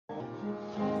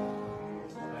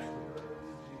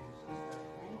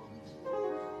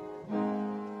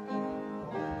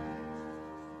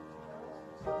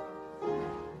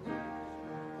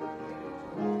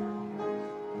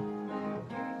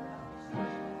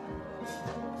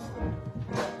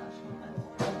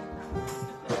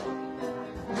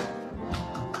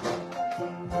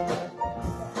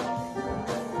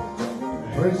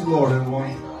Praise the Lord, everyone.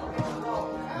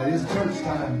 It is church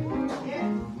time.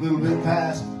 A little bit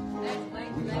past.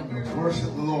 We come to worship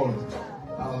the Lord.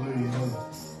 Hallelujah. You know,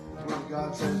 the Word of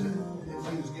God says that into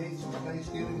His gates with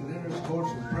thanksgiving and enter His courts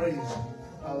with praise.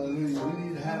 Hallelujah. We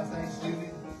need to have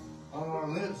thanksgiving on our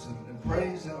lips and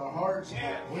praise in our hearts.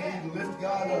 We need to lift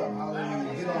God up.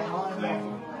 Hallelujah. Get our mind off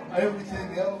of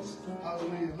everything else.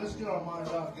 Hallelujah. Let's get our mind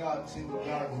off God and see what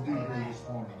God will do here this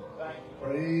morning.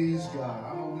 Praise God.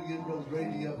 I know we get Brother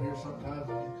Grady up here sometimes.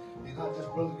 He's not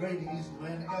just Brother Grady, he's the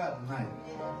man of God tonight.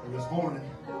 Or this morning.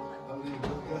 Hallelujah.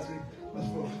 Brother Guthrie, us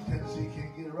folks in Tennessee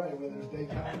can't get it right whether it's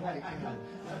daytime or night, can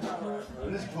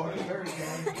they? This part is very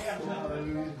game.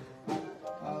 Hallelujah.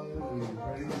 Hallelujah.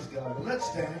 Praise God. But let's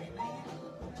stand.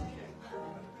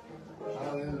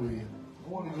 Hallelujah. I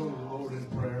want to go to the Lord in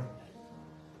prayer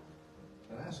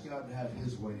and ask God to have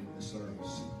His way in this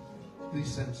service. Be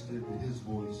sensitive to His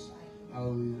voice.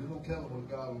 Hallelujah. Don't tell Him what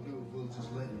God will do if we'll just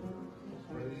let Him.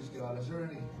 Praise God. Is there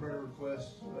any prayer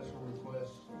requests, special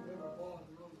requests?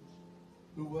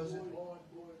 Who was it?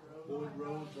 Boyd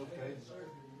Rhodes. Okay.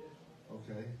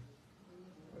 Okay.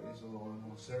 Praise the Lord. I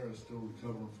know Sarah's still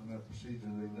recovering from that procedure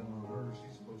they've done on her.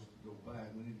 She's supposed to go back.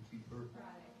 We need to keep her.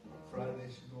 Friday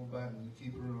she's going back. We need to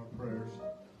keep her in our prayers.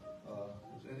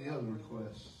 Is there any other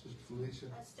requests? Sister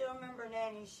Felicia? I still remember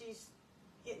Nanny. She's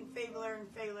getting feebler and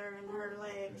feebler in her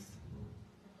legs.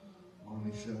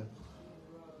 Mommy shut.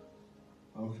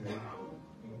 Okay.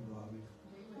 Robbie.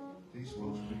 He's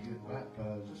supposed to be getting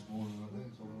baptized this morning. I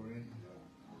think it's already.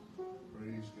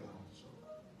 Praise God. So,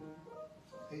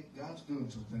 hey, God's doing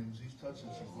some things. He's touching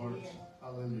some hearts.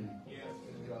 Hallelujah.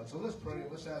 Praise God. So let's pray.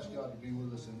 Let's ask God to be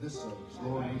with us in this service.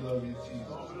 Lord, we love you,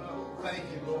 Jesus. Thank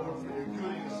you, Lord, for your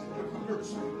goodness and your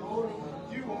mercy. Lord,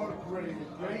 you are great and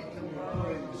great to be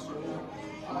praised, Lord.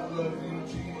 I love you,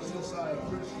 Jesus. I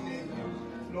appreciate you.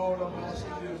 Lord, I'm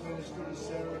asking you to minister to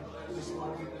Sarah this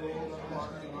morning, Lord. I'm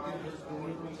asking you to give her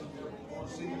deliverance of your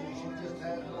procedure she just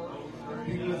had, Lord.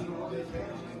 Be with her when they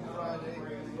take her Friday.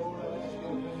 Lord, I ask you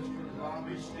to minister to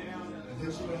Bobby and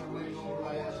his family, Lord.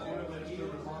 I ask you to minister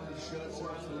to Monty Schutz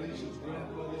and Felicia's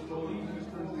grandmother, Lord.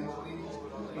 Minister to these needs.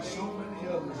 There's so many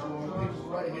others, Lord.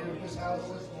 People right here in this house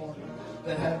this morning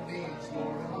that have needs,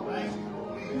 Lord. And I'm asking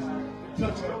you, please,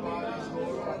 touch our bodies,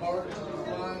 Lord, our hearts and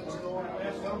our minds, Lord.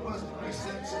 Help us to be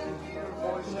sensitive to your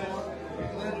voice, Lord. Be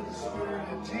led of the Spirit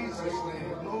in Jesus'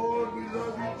 name. Lord, we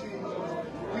love you, Jesus.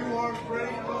 You are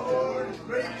great, Lord. It's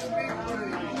great to be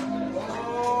praised.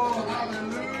 Oh,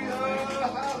 hallelujah,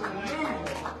 hallelujah.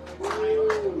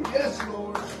 Woo. Yes,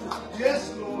 Lord. Yes,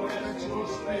 Lord. Let your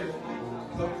Spirit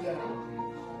come down.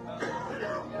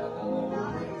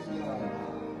 Praise God.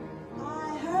 I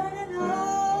heard an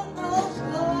old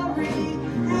story,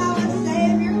 how a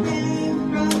Savior came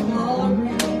from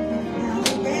glory. Now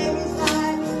he gave his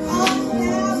life on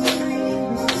Calvary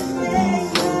to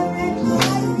save a wretch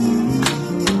like me.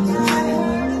 I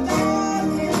heard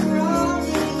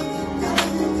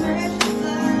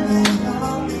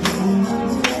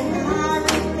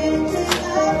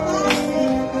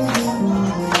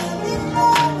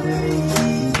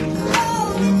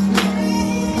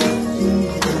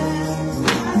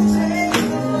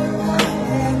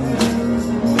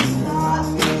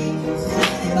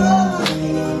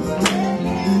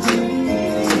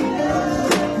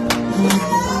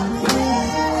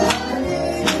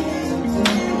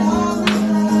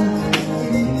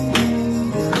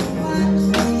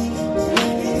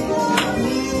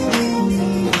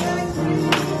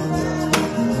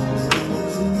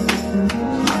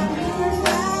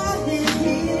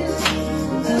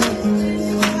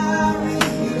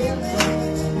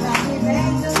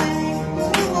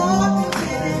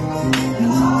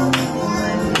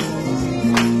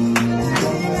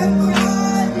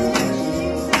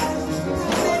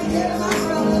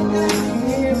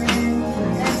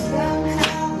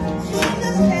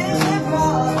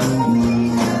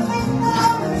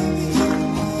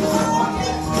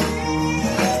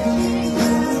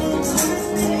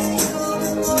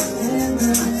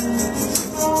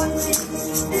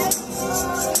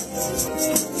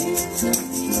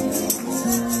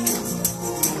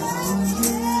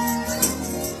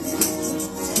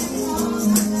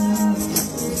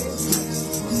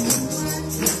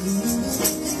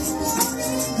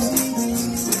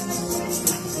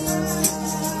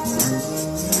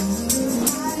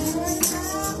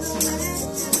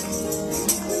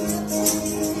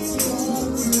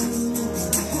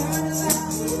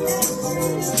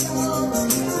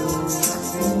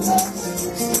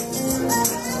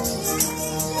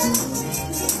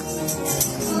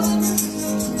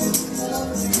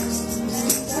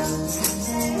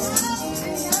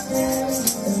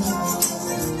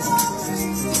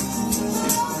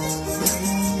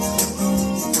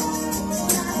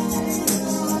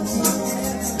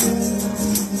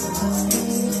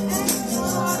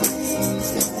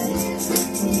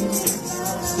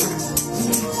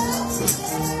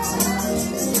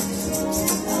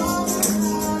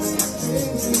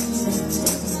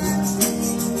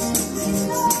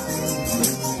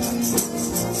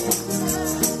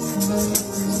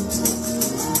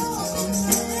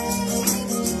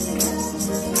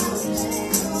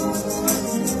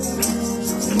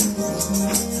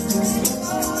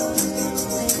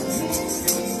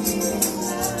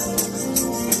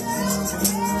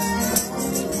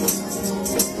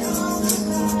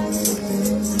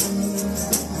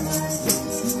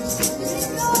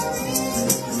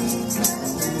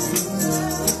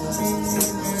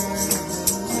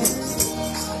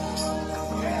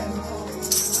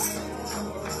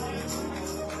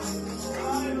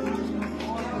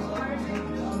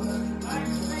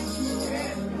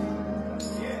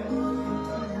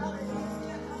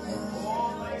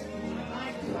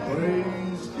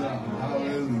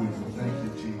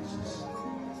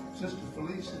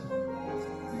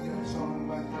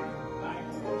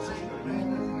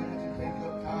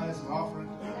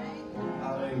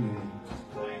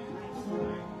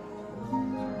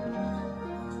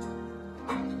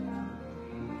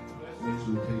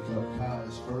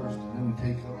first, and then we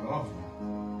take up the offering.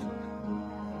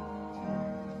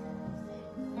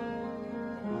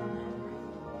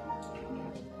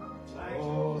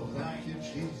 Oh, thank you,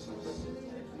 Jesus.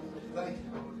 Thank you.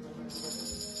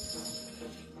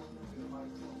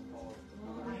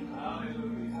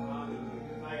 Hallelujah.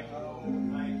 Hallelujah. Thank you, Lord.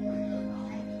 Thank you.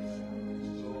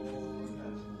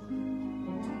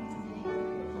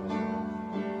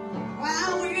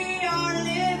 While we are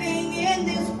living in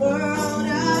this world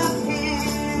of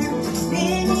care,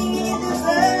 many the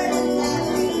burdens that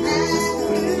we have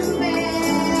to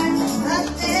bear, but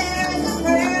there is a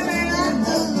river of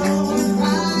the Lord's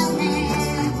right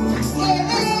hand. Give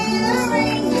it a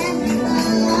ring and we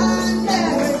will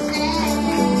understand.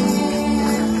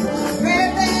 Prayer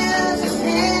bells of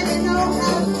heaven, oh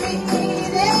how sweetly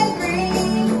they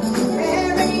ring,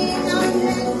 bearing our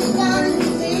message unto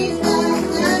Jesus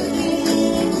the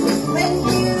King. When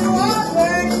you are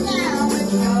burdened down with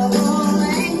trouble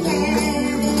and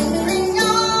care, bring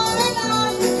on and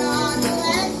on to God to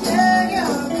answer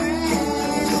your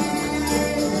prayers.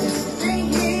 Bring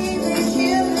Hebrew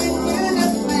children to the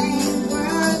flames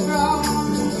were thrown,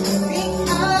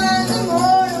 because the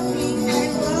mortal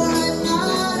weakness was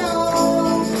not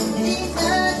old.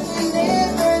 Jesus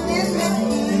delivered them from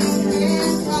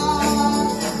His song.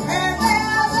 Her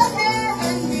bells of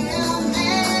heaven will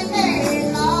mandate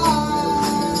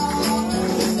law.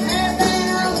 Her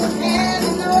bells of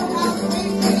heaven, oh how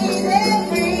sweetly they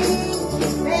ring,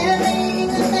 bearing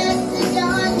the message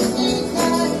unto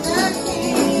Jesus the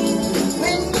King.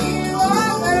 When you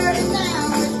are burdened down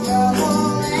with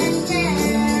trouble and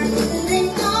care, bring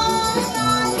on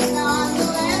and God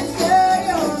will answer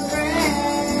your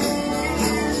prayers.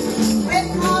 When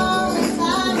Paul and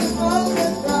Silas both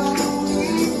were thrown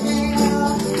in jail,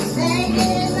 they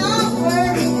did not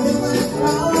worry who would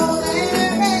throw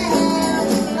their veil,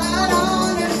 but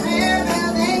on a prayer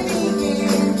bell they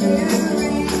began to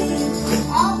ring.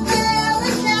 All fell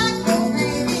the shackles,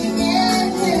 they began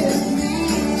to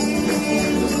sing.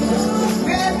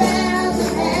 Prayer bells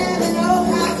of heaven, oh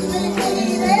how sweetly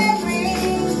they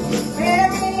ring,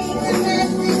 bearing the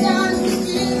message unto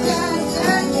Jesus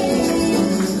the King.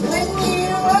 When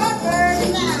you are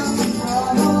burdened down with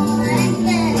trouble and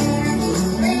care,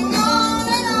 bring on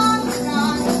and on to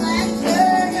God will answer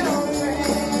your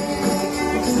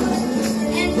prayers.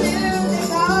 Into the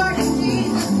garden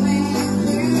Jesus went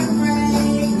to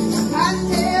pray,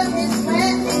 until His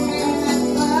sweat became as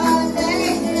blood they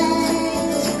say,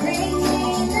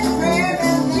 ringing the prayer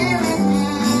bell there in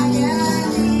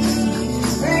agony,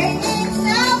 bringing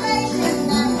salvation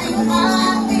that we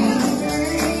might be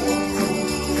free.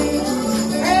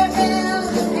 Prayer bells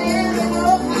of heaven,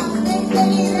 oh how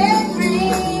sweetly they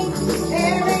ring,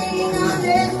 bearing our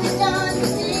message unto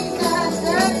Jesus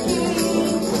the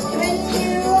King. When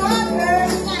you are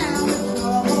burdened down with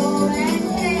trouble and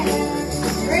care,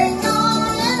 bring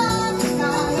on and on to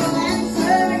God will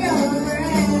answer your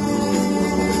prayers.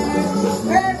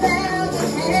 Prayer bells of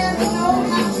heaven, oh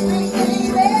how sweetly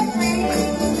they ring,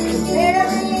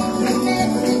 bearing the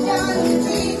message unto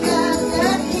Jesus the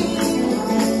King.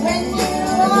 When you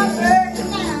are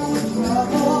burdened down with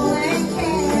trouble and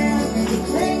care,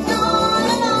 bring on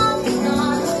and on to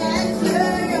God will answer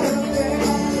your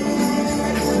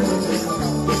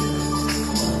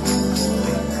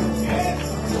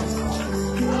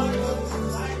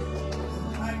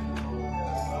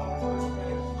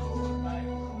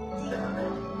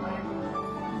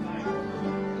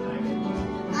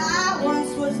I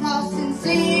once was lost in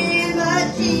sin,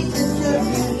 but Jesus took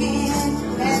me in,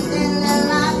 and then the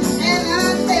light of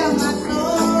heaven filled my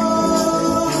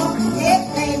soul. It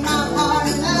made my heart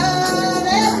love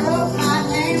and wrote my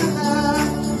name in love,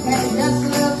 and just a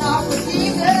little talk with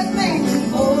Jesus made me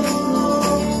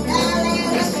whole. Now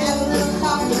let us have a little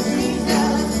talk with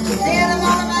Jesus, tell Him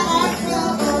all about our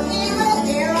trouble. He will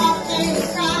hear our faintest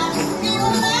cry, He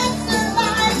will answer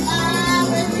by and by.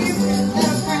 When you feel the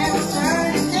prayer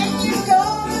turning, then you go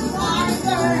to fire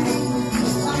burning.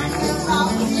 Find the talk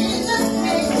with Jesus,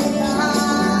 make it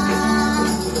right.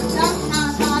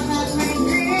 Sometimes life has been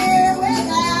clear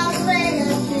without a ray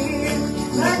of cheer,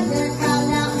 but the clouds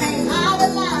now make how the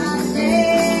light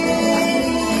stay.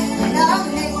 Love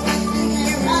makes sense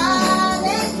may rise,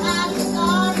 and time is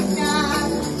hard to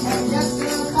shine, and just a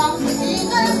little talk with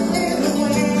Jesus clear the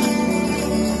way.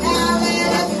 Now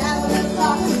let us have a little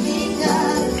talk with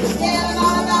Jesus, tell Him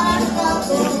all about our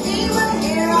troubles. He will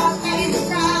hear our faintest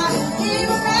cry, He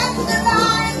will answer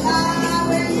by and by.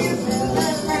 When you feel the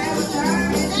prayer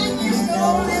turning, and you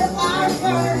know the fire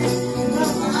burning,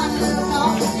 we'll find a little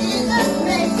talk with Jesus,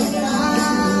 make it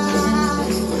right.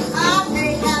 I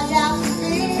may have doubts and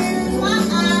fears, my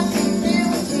eyes may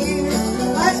feel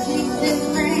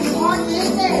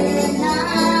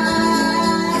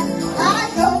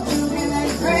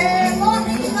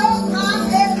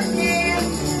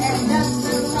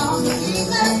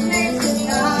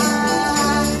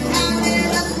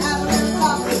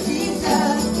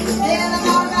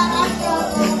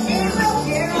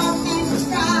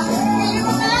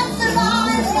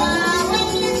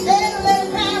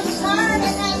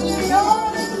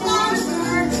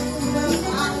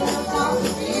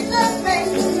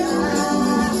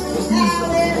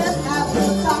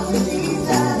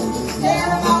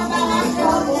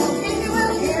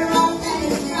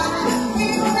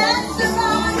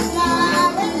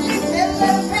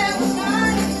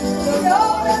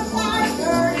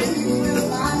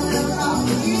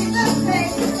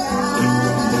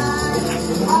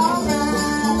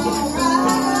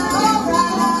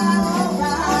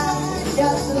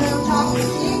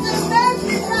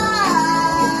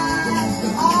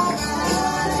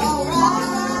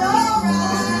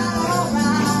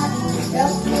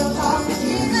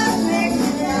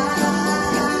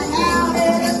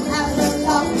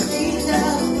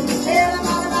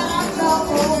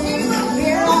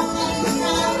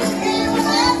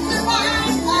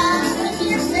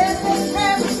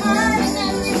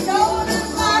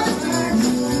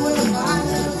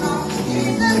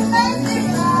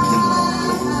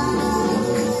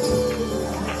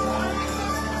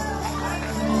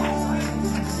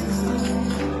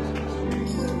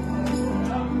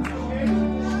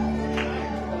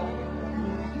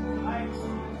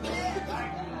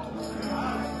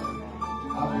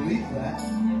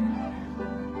that.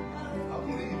 I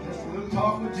believe just a little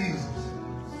talk with Jesus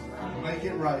will make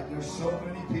it right. There's so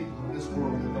many people in this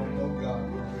world that don't know God.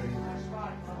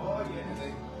 Oh,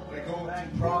 yeah. They go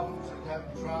through problems and have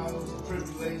trials and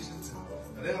tribulations,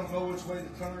 and they don't know which way to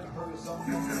turn. I heard of someone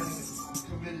who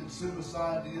committed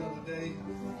suicide the other day.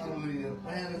 Hallelujah.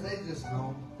 Man, if they just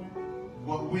know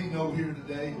what we know here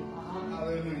today,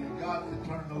 hallelujah, God can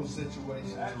turn those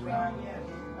situations around.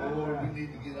 Lord, we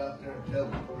need to get out there and tell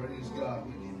them, praise God.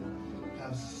 We need to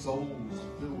have souls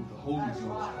filled with the Holy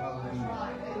Ghost.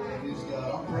 Hallelujah. Praise God.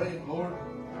 I'm praying, Lord.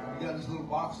 We got this little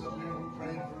box up here. We're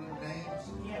praying for their names.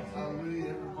 Hallelujah.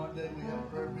 Every Monday we have a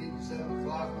prayer meeting at 7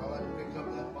 o'clock. I like to pick up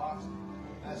that box and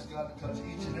ask God to touch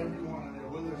each and every one in there,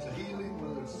 whether it's a healing,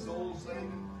 whether it's soul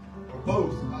saving, or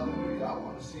both. Hallelujah. I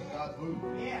want to see God move.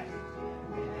 Yeah.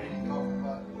 He talking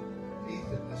about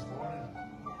Ethan this morning.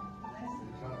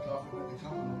 He's trying to talk about the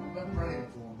coming. We've been praying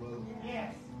for him, brother.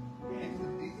 Yes.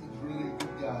 Ethan's really a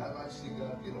good guy. I'd like to see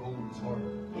God get a hold of his heart.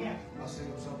 Yeah. I see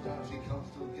him sometimes. He comes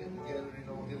to getting together. You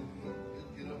know, he'll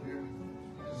get up here. We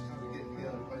just kind of get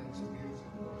together, playing some music,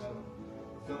 have a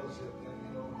fellowship. And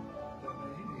you know, that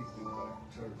man, he needs to go back to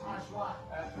church. That's right.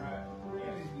 That's right.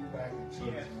 He needs to be back in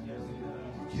church. Yes.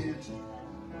 Kids,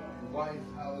 wife,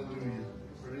 hallelujah.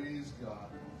 Praise God.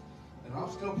 And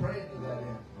I'm still praying to that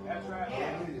end. That's right.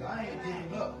 Hallelujah. I ain't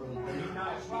giving up, brother.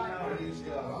 Praise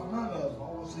God. I'm none of them. I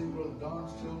want to see Brother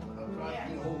Don's children. I tried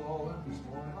to get a hold of all of them this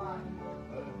morning. I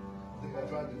think I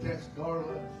tried to text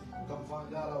Darla. Come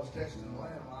find out I was texting the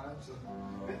landline, so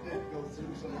it didn't go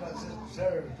through. So I got Sister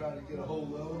Sarah to try to get a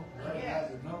hold of them. I didn't have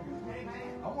their numbers.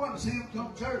 I want to see them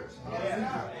come to church.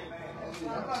 Hallelujah.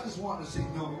 I'm not just wanting to see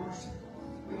numbers.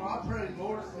 You know, I pray,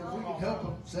 Lord, if we can help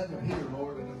them, send them here,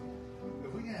 Lord. And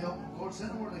if we can help them, Lord, send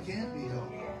them where they can be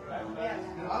helped.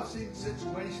 You know, I've seen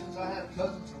situations. I have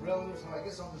cousins and relatives, and I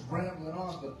guess I'm just rambling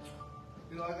on, but,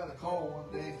 you know, I got a call one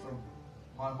day from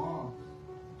my mom.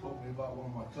 Told me about one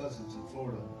of my cousins in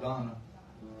Florida, Donna,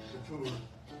 the tour.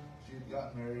 She had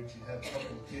gotten married. She had a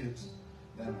couple of kids.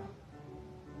 And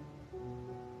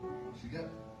she got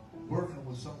working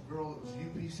with some girl that was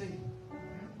UPC.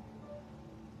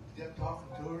 Kept talking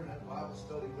to her, had Bible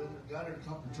study with her, got her to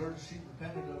come to church. She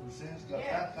repented of her sins, got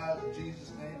baptized in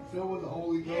Jesus' name, filled with the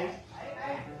Holy Ghost.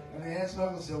 And the aunt and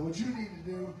uncle said, what you need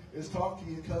to do is talk to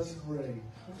your cousin Ray.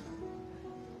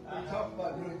 Talk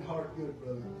about doing the heart good,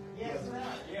 brother. Yes, sir.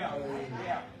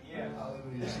 Hallelujah.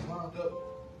 Hallelujah. She wound up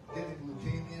getting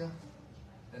leukemia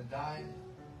and died.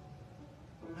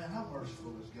 But man, how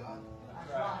merciful is God?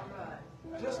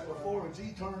 Just before it's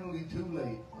eternally too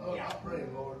late. Oh, I pray,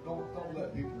 Lord, don't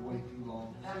let people wait too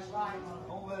long.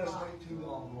 Don't let us wait too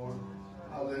long, Lord.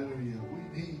 Hallelujah.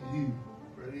 We need you.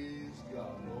 Praise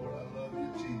God, Lord. I love you,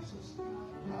 Jesus.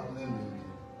 Hallelujah.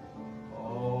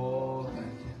 Oh,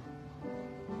 thank you.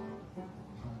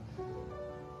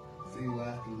 Feel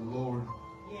after the Lord.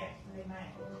 Yes, amen.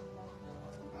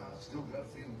 I still got a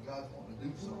feeling God's wanting to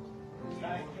do something.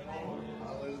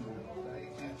 Hallelujah. Thank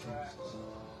you, Jesus.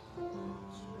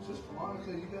 Sister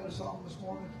Monica, you got a song this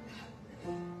morning?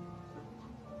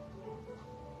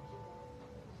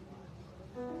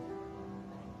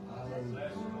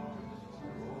 Hallelujah.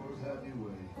 Lord, have your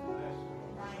way.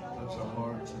 Touch our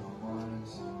hearts and our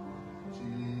minds.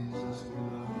 Jesus, we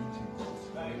love you, Jesus.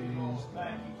 Praise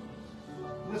God.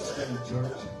 Let's stand,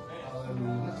 church.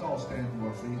 Hallelujah. Let's all stand to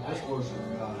our feet. Let's worship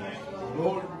God.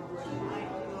 Lord,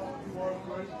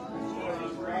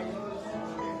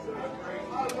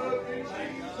 I love you,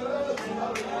 Jesus.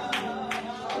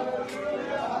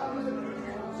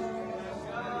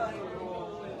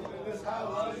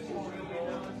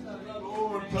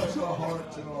 Lord, touch our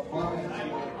hearts and our minds.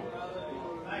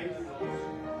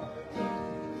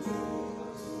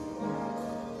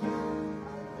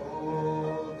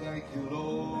 Oh, thank you,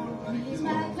 Lord. Thank you, He's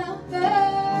my Lord.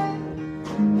 comfort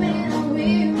when I'm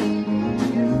weary.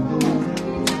 He's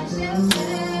my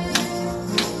shelter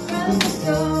from the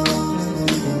storm.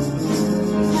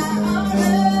 He's my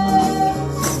armor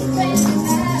when the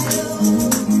battle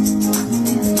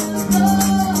is too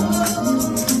cold.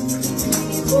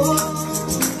 He's warm.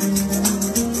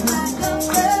 He's my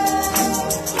comfort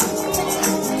when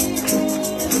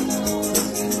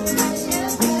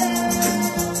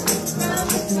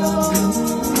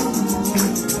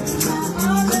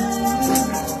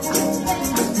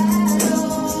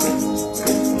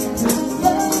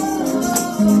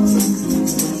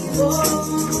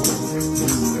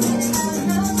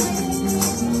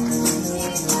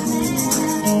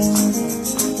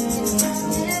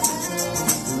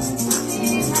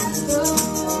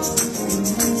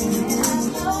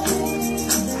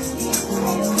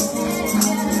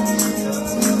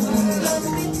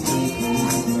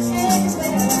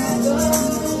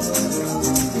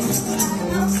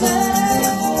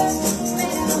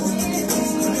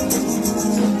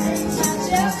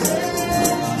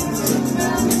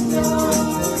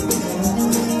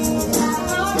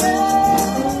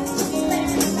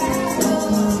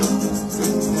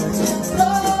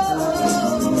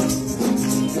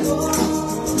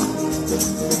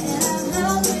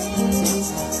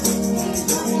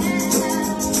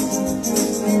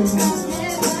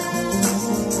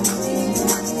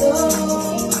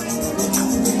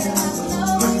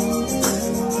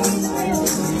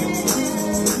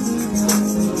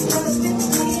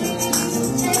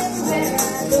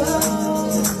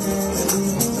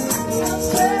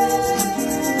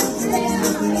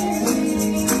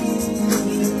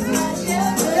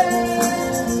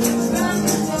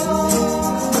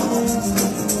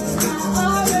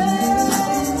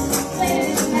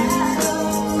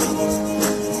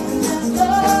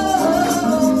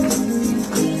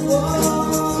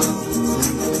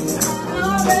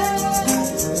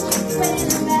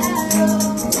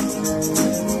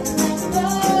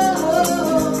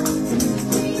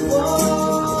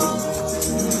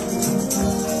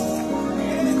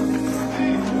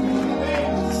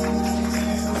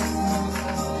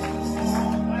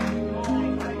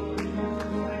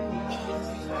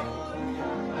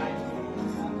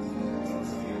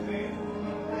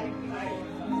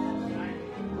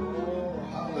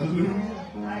Hallelujah.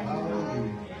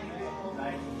 Hallelujah.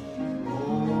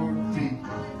 Lord, feed me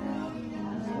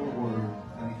with your word.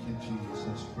 Thank you,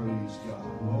 Jesus. Praise God.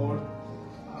 Lord,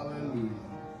 hallelujah.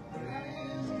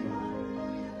 Praise God.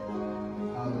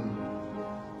 Hallelujah.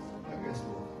 I guess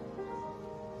we'll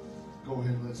go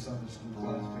ahead and let Sunday school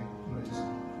class take place.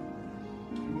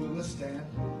 If you will, let's stand.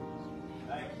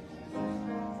 Let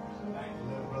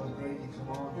Brother Grady come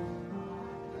on.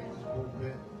 Take this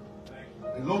pulpit.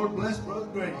 May Lord bless Brother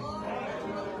Grady.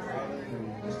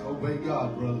 Hallelujah. Just obey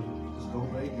God, brother. Just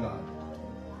obey God.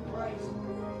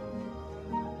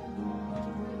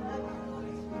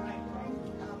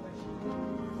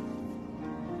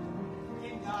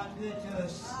 Ain't God good to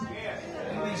us?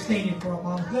 Everybody standing for a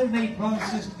moment. Good to meet Brother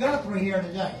and Sister Guthrie here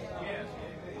today.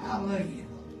 Hallelujah.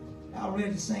 Y'all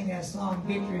ready to sing that song,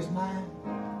 Victory is Mine?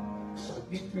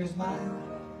 Victory is mine.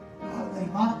 Hallelujah.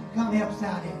 Monica, come help us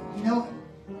out here. You know it?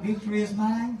 Victory is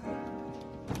mine.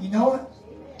 You know it?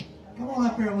 Come on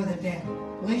up here with it then.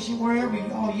 Alicia, wherever you,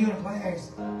 all you in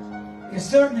class. It's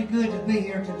certainly good to be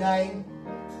here today.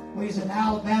 We was in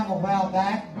Alabama a while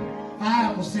back.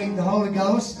 I received the Holy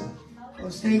Ghost.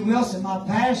 Well, Steve Wilson, my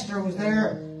pastor, was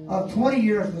there of 20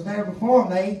 years, was there before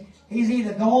me. He's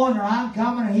either going or I'm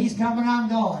coming, or he's coming, I'm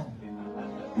going.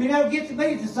 We never get to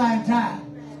be at the same time.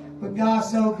 But God's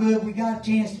so good, we got a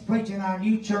chance to preach in our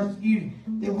new church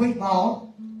that we bought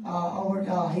over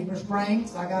at Heber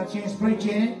Springs. I got a chance to preach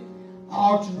in it.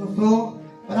 Altars were full.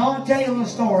 But I want to tell you a little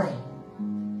story.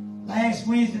 Last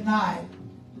Wednesday night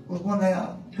was one of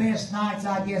the best nights,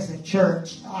 I guess, at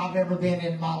church I've ever been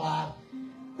in my life.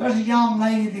 There's a young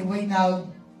lady that we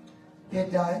know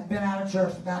that had been out of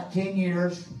church for about 10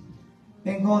 years.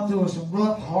 Been going through some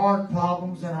rough, hard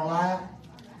problems in her life.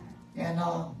 And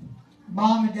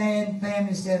Mom and Dad and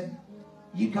family said,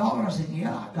 "You called her?" I said,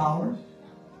 "Yeah, I called her."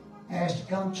 Asked her to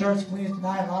come to church Wednesday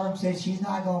night. A lot of them said she's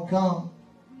not going to come.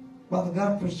 Brother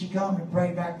Guthrie, she come and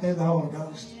prayed back through the Holy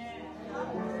Ghost.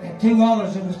 And two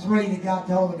others, it was three that got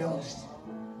the Holy Ghost.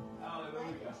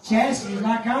 Chastity is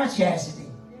like our chastity.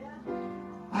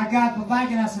 I got to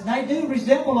thinking, I said, they do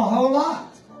resemble a whole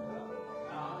lot.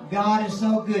 God is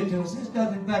so good to us. There's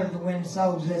nothing better than winning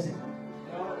souls, is it?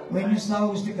 Winning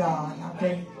souls to God. I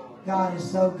think God is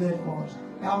so good for us.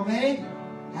 Y'all ready?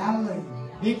 Hallelujah.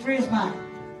 Victory is mine.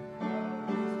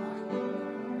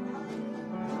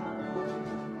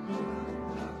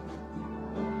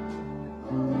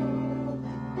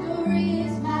 Victory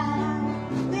is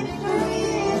mine. Victory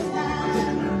is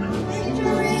mine.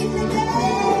 Victory today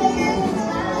is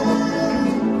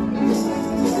mine.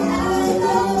 I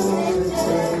know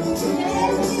victory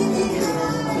is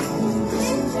mine.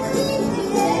 Victory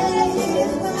today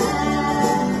is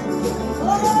mine.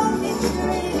 Oh,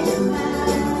 victory is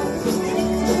mine.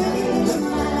 Victory is mine.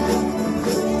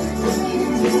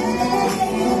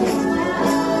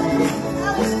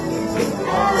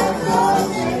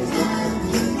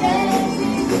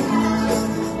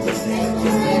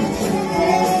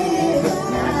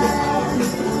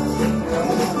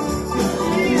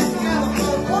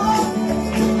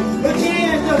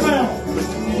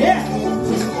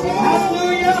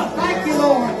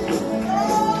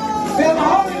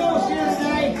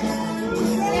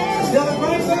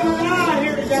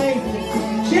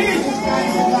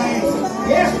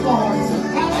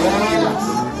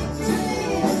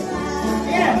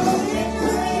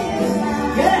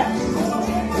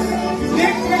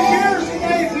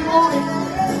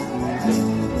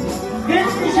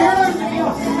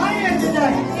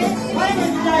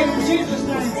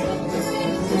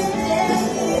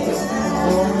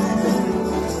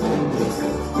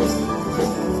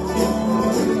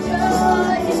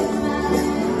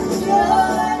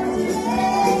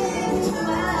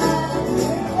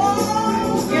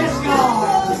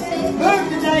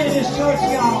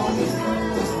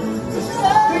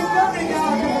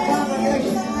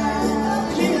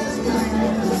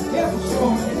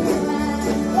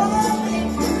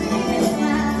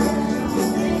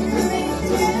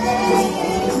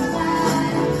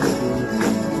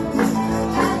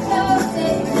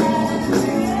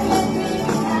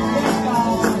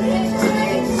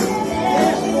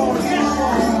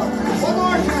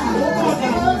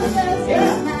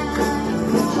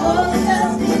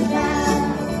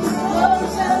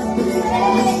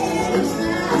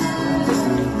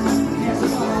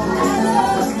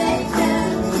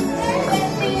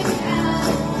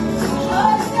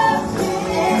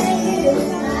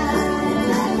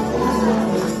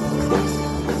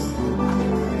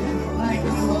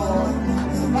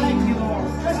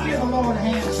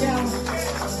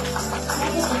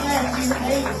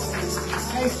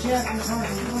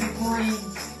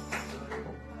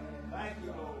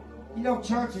 You know,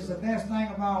 church is the best thing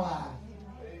of our life.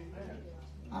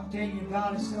 I'm telling you,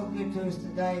 God is so good to us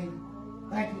today.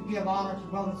 Thank you. Give honor to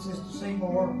Brother and Sister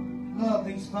Seymour. Love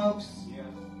these folks.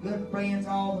 Good friends,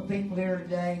 all the people here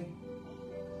today.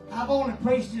 I've only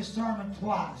preached this sermon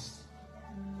twice.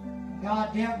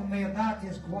 God dealt with me about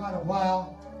this quite a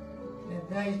while. And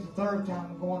today's the third time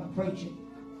I'm going to preach it.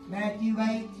 Matthew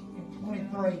 8 and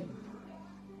 23.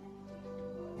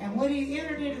 And when he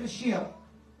entered into the ship,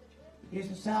 his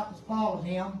disciples followed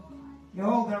him.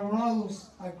 Behold, there arose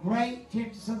a great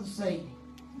tempest of the sea,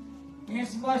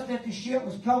 insomuch that the ship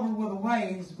was covered with the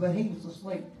waves, but he was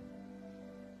asleep.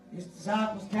 His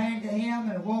disciples came to him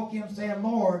and awoke him, saying,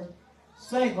 Lord,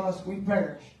 save us, we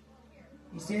perish.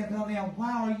 He said to them,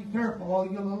 why are you fearful, O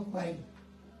you little faith?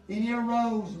 Then he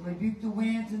arose and rebuked the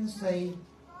winds and the sea,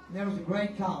 and there was a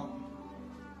great calm.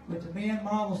 But the men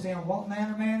marveled, saying, what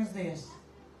manner of man is this,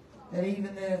 that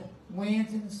even the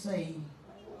winds and the sea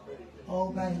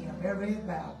obey him? Every head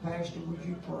bowed. Pastor, would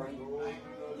you pray?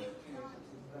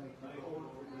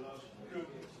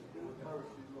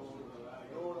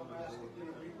 Lord, I'm asking you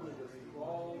to be with us through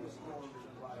all the storms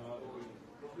of life.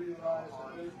 Realize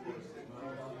that there's peace in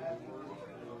our atmosphere,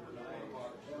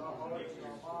 in our hearts, in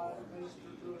our minds,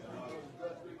 minister to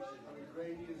us because Brother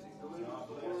Grady as he delivers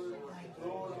the word.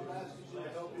 Lord, I'm asking you to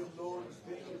help him, Lord, to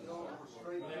speak his own for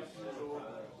straight issues, Lord.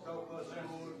 Help us,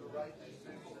 Lord, the right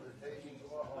decisions that are taken to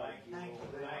our heart. Thank you.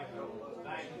 Thank you, Lord.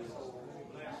 Bless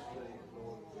you,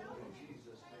 Lord. In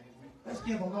Jesus' name. Let's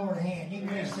give the Lord a hand. You can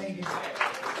really say this.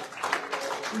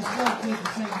 It's so good to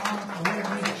see Mama here in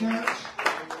this church.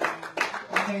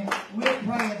 And we're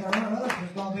praying that her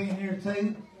husband's going to be in here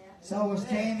too. So is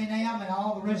Tammy and them and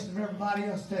all the rest of everybody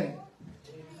else too.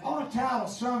 I want to title a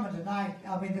sermon tonight,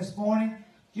 this morning,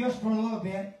 just for a little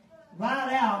bit.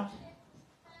 Ride out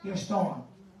your storm.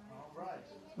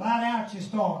 Ride out your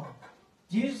storm.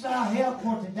 Jesus, our help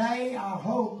for today, our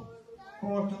hope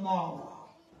for tomorrow.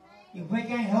 If we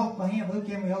can't hope for him, who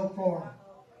can we hope for?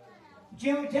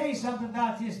 Jim, let me tell you something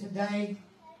about this today.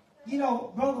 You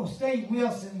know, Brother Steve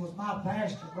Wilson was my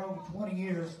pastor for over 20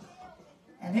 years.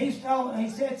 And he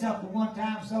said something one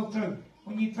time so true.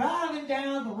 When you're driving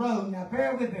down the road, now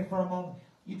bear with me for a moment.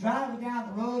 You're driving down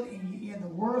the road and you're in the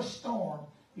worst storm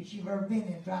that you've ever been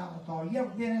in driving a car. You ever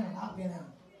been in them? I've been in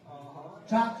them.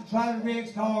 Tractor, trailer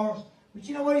rigs, cars. But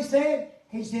you know what he said?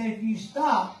 He said if you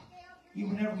stop, you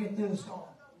will never get through the storm.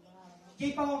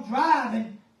 Keep on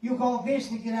driving, you're going to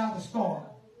eventually get out of the storm.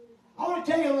 I want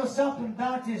to tell you a little something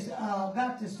about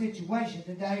this situation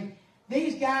today.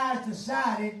 These guys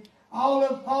decided all of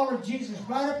them followed Jesus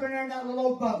right up in there in that little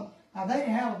old boat. Now, they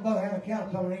didn't have a boat, they had a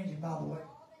Caterpillar engine, by the way.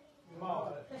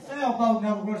 Sailboat, in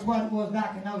other words, what it was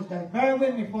back in those days. Bear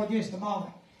with me for just a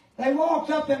moment. They walked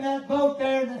up in that boat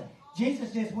there, and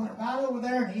Jesus just went right over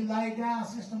there, and he laid down,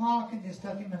 Sister Monica, and just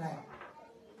took him in there.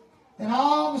 Then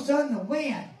all of a sudden,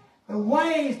 the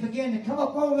waves began to come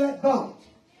up over that boat.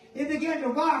 It began to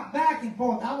rock back and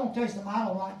forth. I won't tell you something, I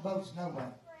don't like boats no way.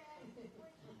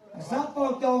 Now, some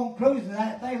folks go on cruises,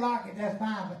 if they like it, that's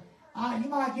fine, but you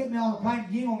might get me on the plane,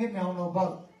 but you don't get me on no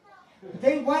boat. But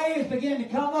these waves began to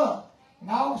come up, and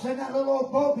all of a sudden that little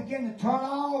old boat began to turn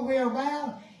all the way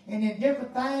around, and then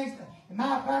different things. As a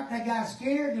matter of fact, they got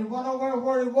scared. They went over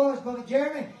where he was, Brother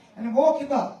Jeremy, and they woke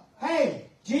him up. Hey,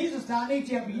 Jesus, I need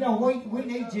you. You know, we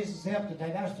need Jesus' help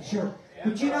today, that's for sure.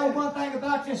 But you know one thing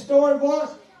about this story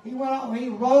was, he went on, he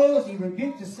rose, he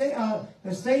rebuked the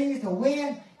seas, the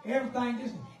wind,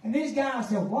 everything. And these guys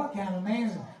said, what kind of man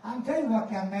is it? I can tell you what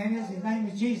kind of man is. His name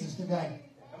is Jesus today.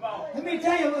 Let me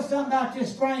tell you a little something about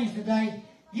this strange today.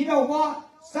 You know what?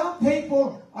 Some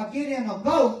people are getting in a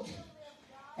boat,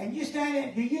 and you stand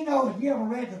in. Do you know, have you ever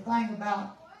read the thing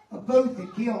about a boat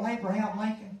that killed Abraham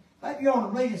Lincoln? Maybe you ought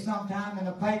to read it sometime in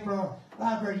a paper or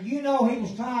library. You know he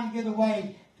was trying to get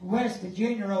away to West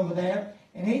Virginia over there,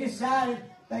 and he decided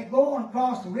they going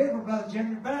across the river, Brother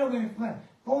Jimmy, better with me,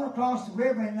 going across the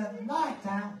river, and at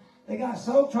nighttime, they got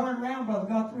so turned around, Brother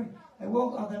Guthrie, they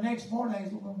woke up the next morning, they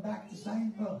was going back to the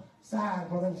same side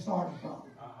where they were starting from.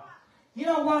 You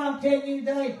know what I'm telling you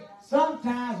today?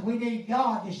 Sometimes we need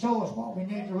God to show us what we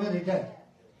need to really do.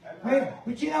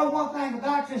 But you know one thing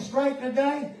about this strait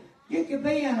today? You can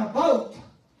be in a boat,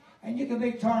 and you can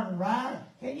be turning right.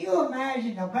 Can you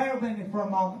imagine, now bear with me for a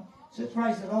moment, Sister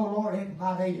Ray said, oh Lord, he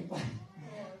might eat it. But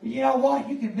you know what?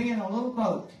 You can be in a little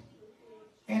boat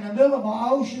in the middle of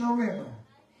an ocean or river.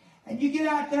 And you get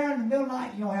out there in the middle of the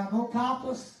night, you don't have no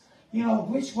compass. You know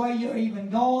which way you're even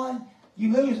going.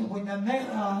 You lose it. When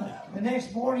the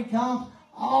next morning comes,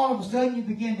 all of a sudden you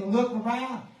begin to look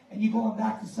around and you're going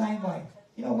back the same way.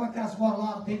 You know what? That's what a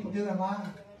lot of people do in life.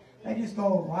 They just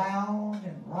go round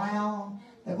and round.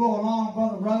 that go along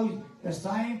Brother Road, the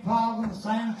same problem, the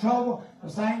same trouble, the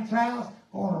same trials,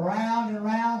 going around and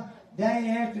around,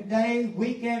 day after day,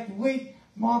 week after week,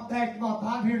 month after month.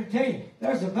 I'm here to tell you,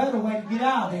 there's a better way to get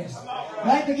out of this.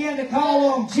 They begin to call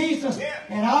on Jesus,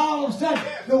 and all of a sudden,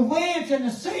 the winds and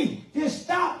the sea just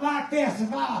stop like this.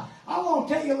 And I want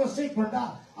to tell you a little secret.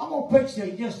 I'm going to preach to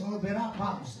you just a little bit, I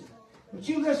promise you. But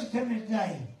you listen to me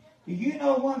today. Do you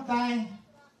know one thing?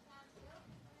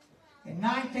 In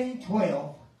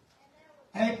 1912,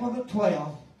 April the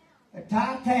 12th, the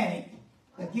Titanic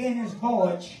began its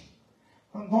voyage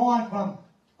from going from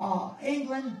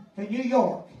England to New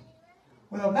York.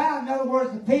 Well, about, in other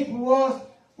words, the people was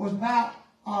about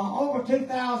over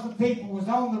 2,000 people was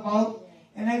on the boat,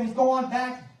 and they was going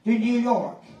back to New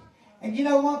York. And you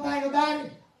know one thing about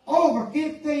it? Over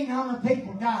 1,500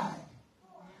 people died.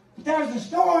 But there's a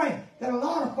story that a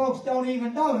lot of folks don't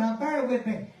even know. Now, bear with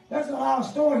me. There's a lot of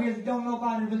story here that don't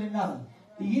nobody really know.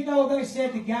 Do you know they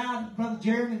said the guy, Brother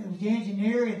Jeremy, that was the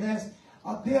engineer in this,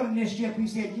 building this ship, he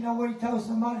said, you know what he told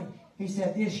somebody? He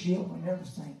said, this ship will never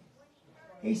sink.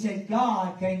 He said,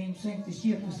 God can't even sink the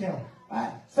ship himself.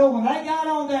 Right? So when they got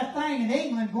on that thing in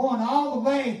England, going all the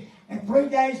way, and 3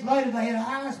 days later they hit an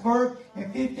iceberg,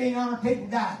 and 1,500 people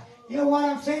died. You know what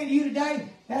I'm saying to you today?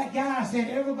 That guy said,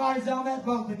 everybody's on that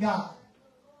boat but God.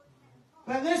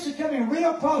 But listen to me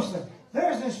real closely.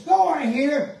 There's a story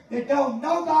here that don't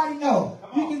nobody know.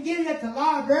 You can get it at the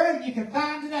library and you can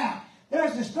find it out.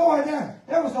 There's a story there.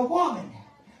 There was a woman.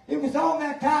 It was on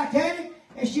that Titanic,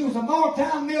 and she was a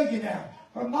multi-millionaire.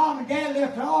 Her mom and dad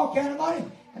left her all kind of money,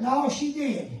 and all she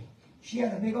did, she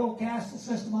had a big old castle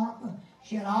system on her.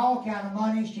 She had all kind of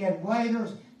money. She had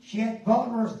waiters. She had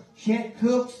butlers. She had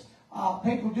cooks.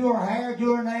 People do her hair,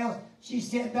 do her nails. She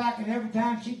sat back, and every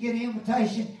time she'd get an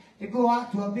invitation to go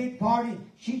out to a big party,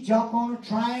 she'd jump on a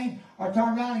train or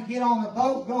turn around and get on the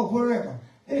boat, go wherever.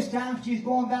 This time she's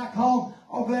going back home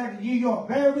over there to New York.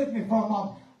 Bear with me for a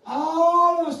moment.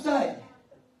 All of a sudden,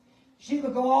 she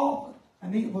would go off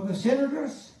and meet with the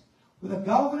senators, with the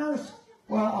governors,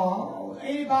 well,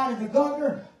 anybody, the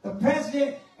governor, the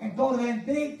president, and go to them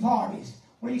big parties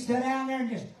where you sit down there and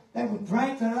just, they would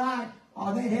drink the night.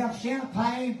 They'd have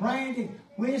champagne, brandy,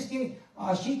 whiskey.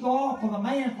 She'd go off with a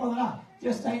man for the night.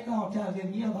 Just think all the time,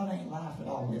 you know, that ain't life at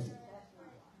all, is it?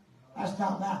 That's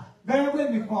not life. Bear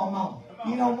with me for a moment.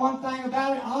 You know one thing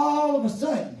about it? All of a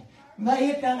sudden, when they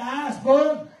hit that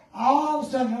iceberg, all of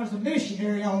a sudden there was a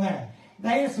missionary on there.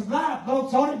 They had some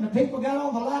lifeboats on it, and the people got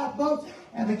on the lifeboats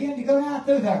and began to go down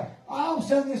through there. All of a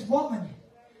sudden, this woman,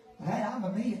 hey, I'm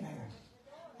a millionaire.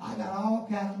 I got all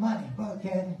kind of money, Brother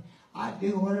Kevin. I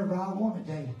do whatever I want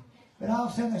to do. But all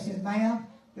of a sudden, they said, ma'am,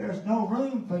 there's no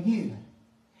room for you.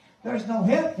 There's no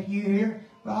help for you here.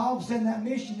 But all of a sudden, that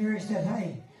missionary said,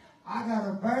 hey, I got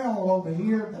a barrel over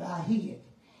here that I hid.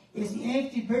 It's the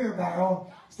empty beer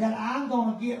barrel. Said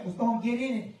was going to get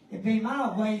in it and be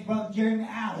my way, Brother Jeremy,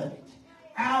 out of it.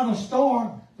 Out of the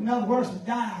storm, in other words, to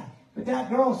die. But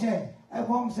that woman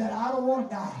said, I don't want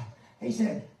to die. He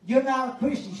said, you're not a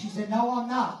Christian. She said, no, I'm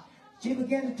not. She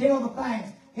began to tell the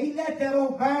things. He let that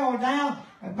old barrel down,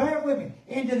 and bear with me,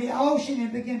 into the ocean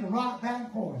and began to rock back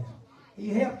and forth. He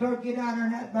helped her get out there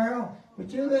in that barrel, but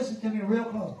you listen to me real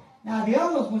close. Now, the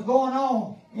others was going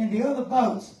on in the other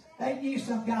boats. They knew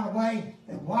some kind of way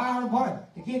that wire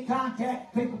to get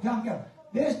contact, people come together.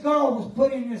 This girl was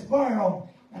put in this barrel,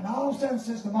 and all of a sudden,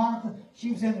 Sister Monica,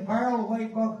 she was in the barrel away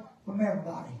from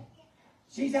everybody.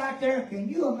 She's out there. Can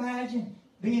you imagine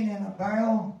being in a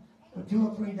barrel for 2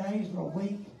 or 3 days or a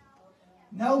week?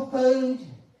 No food,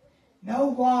 no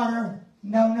water,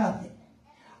 no nothing.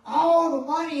 All the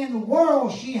money in the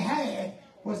world she had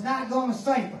was not going to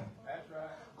save her. That's right.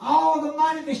 All the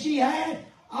money that she had,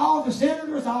 all the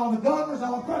senators, all the governors,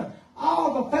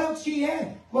 all the folks she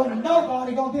had, wasn't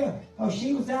nobody going to do it. So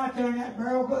she was out there in that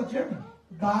barrel, Brother Jeremy,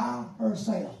 by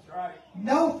herself. That's right.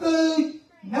 No food,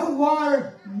 no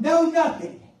water, no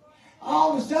nothing.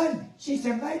 All of a sudden, she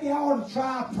said, maybe I ought to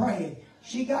try praying.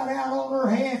 She got out on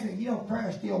her hands, and you know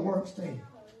prayer still works too.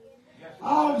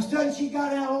 All of a sudden, she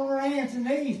got out on her hands and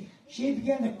knees. She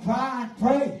began to cry and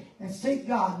pray and seek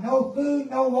God. No food,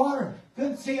 no water.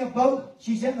 Couldn't see a boat.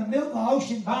 She's in the middle of the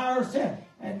ocean by herself.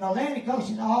 And the Atlantic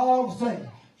Ocean, all of a sudden,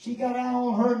 she got out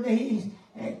on her knees.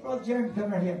 And Brother Jeremy,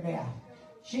 come right here and help me out.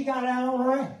 She got out on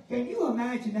her hands. Can you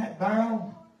imagine that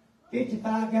barrel?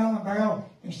 55-gallon barrel,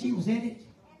 and she was in it.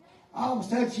 All of a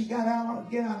sudden, she got out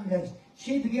on her knees.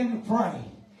 She began to pray.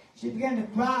 She began to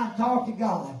cry and talk to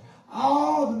God.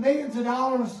 All the millions of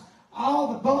dollars,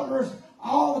 all the butlers,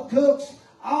 all the cooks,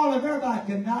 all of everybody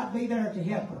could not be there to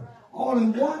help her.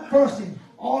 Only one person,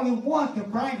 only one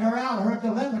could bring her out of her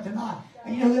dilemma tonight.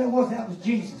 And you know who that was? That was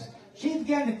Jesus. She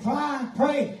began to cry and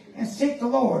pray and seek the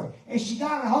Lord. And she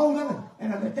got a hold of it.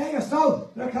 And in a day or so,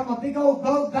 there come a big old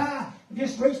boat by and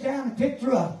just reached down and picked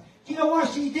her up. You know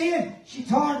what she did? She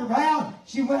turned around.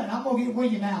 She went, I'm going to get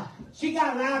with you now. She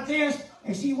got out this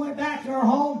and she went back to her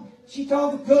home. She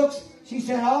told the cooks, she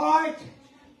said, all right,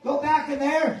 go back in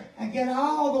there and get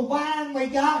all the wine we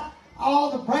got,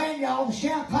 all the brandy, all the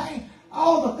champagne,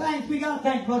 all the things we got,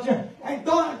 thank Butcher, and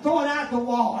throw it out the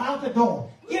wall, out the door.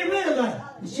 Get rid of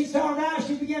that. And she turned around,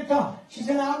 she began to talk. She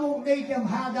said, I won't need them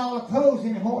high-dollar clothes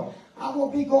anymore. I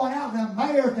won't be going out with them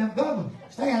mayors, them governors,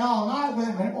 staying all night with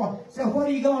them anymore. So what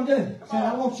are you going to do? Said,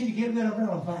 I want you to get rid of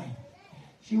everything.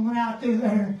 She went out through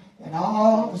there, and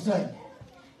all of a sudden,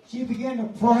 she began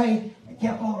to pray and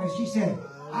kept on. And she said,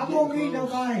 I won't need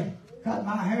nobody cut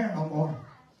my hair no more.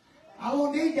 I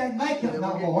won't need that makeup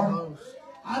no more.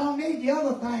 I don't need the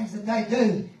other things that they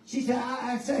do. She said,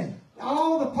 I said,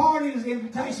 all the parties, the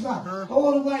invitation,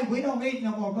 throw it away. We don't need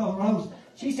no more Brother Rose.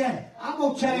 She said, I'm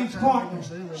going to change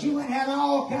partners. She went and had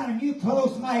all kind of new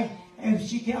clothes made, and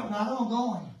she kept not on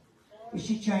going. But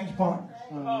she changed partners.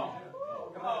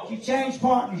 She changed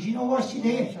partners. You know what she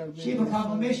did? She became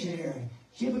a missionary.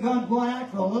 She began going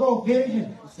out to a little village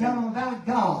and telling them about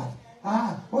God.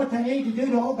 What they need to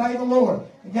do to obey the Lord.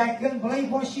 And they couldn't believe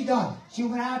what she done. She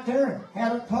went out there,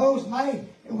 had her clothes made,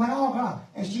 and went on,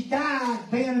 and she died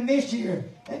being a missionary.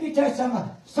 Let me tell you something.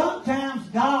 Sometimes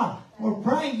God will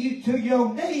bring you to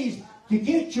your knees to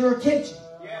get your attention.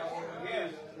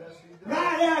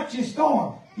 Right out your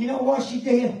storm. You know what she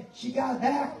did? She got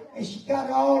back and she got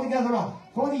it all together.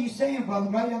 What are you saying, Brother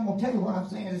Grady? I'm going to tell you what I'm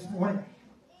saying this morning.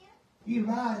 You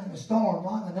ride in the storm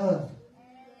long enough,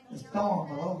 the storm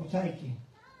will overtake you.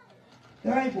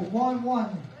 There ain't but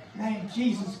one named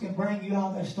Jesus can bring you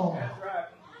out of that storm.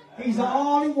 He's the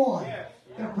only one that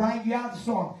can bring you out of the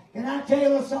storm. Can I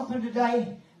tell you something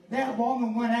today? That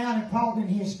woman went out and called in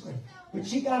history. But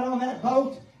she got on that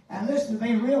boat, and listen to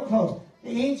me real close.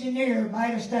 The engineer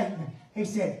made a statement. He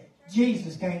said,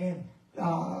 Jesus came in,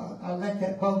 let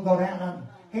that boat go down under.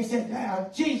 He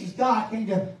said, Jesus, God came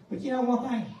to. But you know one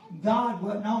thing? God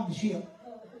wasn't on the ship.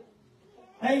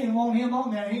 They didn't want him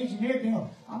on there. The engineer did.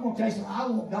 I'm going to tell you something. I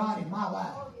want God in my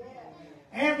life.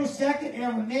 Every second,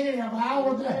 every minute, every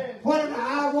hour of the day. Whatever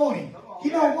I want him.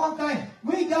 You know one thing?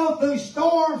 We go through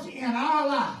storms in our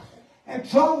life. And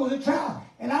troubles and trials.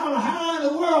 And I don't know how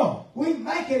in the world we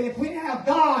make it if we didn't have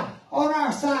God on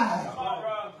our side.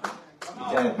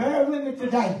 Bear with me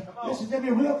today. Listen to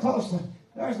me real closely.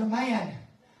 There's a man,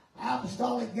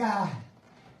 apostolic guy,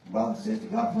 brother and sister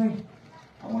Godfrey.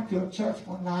 I went to a church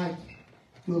one night,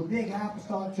 to a big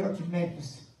apostolic church in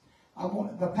Memphis.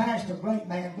 The pastor, great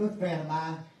man, good friend of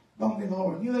mine, don't be the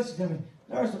Lord. You listen to me.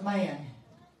 There's a man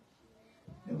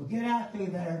that will get out through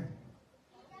there.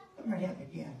 Come here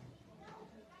again.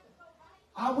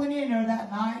 I went in there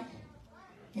that night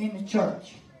in the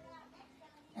church.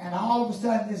 And all of a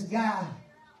sudden this guy,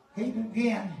 he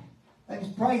began, they was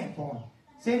praying for him.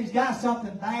 Said he's got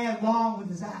something bad wrong with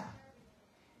his eye.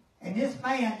 And this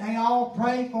man, they all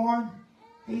prayed for him.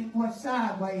 He went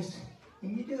sideways.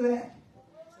 Can you do that?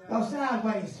 Go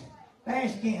sideways.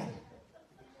 Fast again.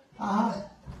 Go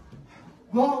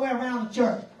all the way around the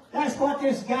church. That's what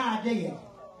this guy did.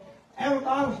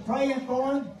 Everybody was praying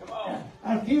for him.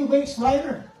 And a few weeks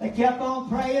later, they kept on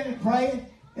praying and praying.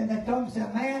 And they told him,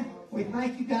 said, man, we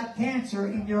think you got cancer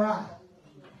in your eye.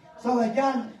 So they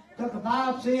took a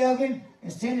biopsy of him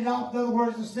and sent it off to the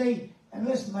words to see. And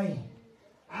listen to me.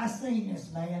 I seen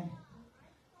this man.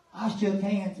 I shook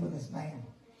hands with this man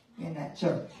in that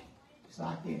church. It's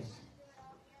like this.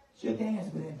 Shook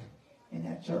hands with him in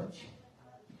that church.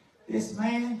 This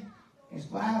man, his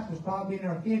wife was probably in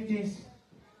her 50s.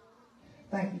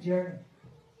 Thank you, Jerry.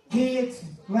 Kids,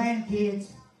 grandkids.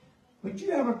 But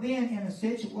you ever been in a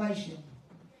situation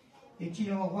that you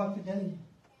don't know what to do?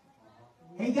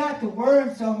 He got to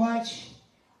worrying so much.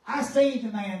 I seen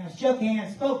the man. I shook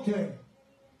hands, spoke to him.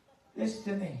 Listen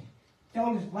to me.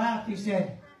 Told his wife, he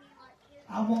said,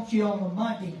 I want you on the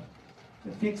Monday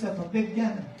to fix up a big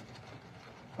dinner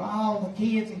for all the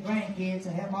kids and grandkids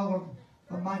and have them over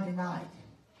for Monday night.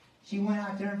 She went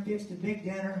out there and fixed a big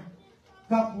dinner.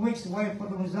 A couple of weeks away for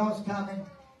the results coming.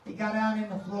 He got out in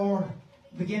the floor,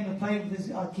 began to play with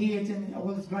his kids and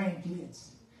with his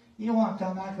grandkids. You know what I'm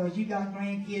talking about, because you got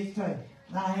grandkids too.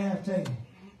 And I have too.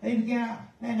 They began,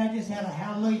 man, they just had a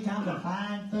hallelujah time of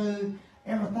fine food,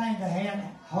 everything they had,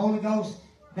 Holy Ghost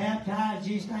baptized,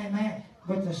 Jesus' name, man.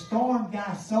 But the storm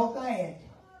got so bad.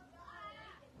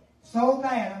 So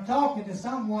bad. I'm talking to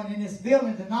someone in this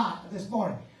building tonight, this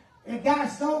morning. It got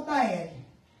so bad.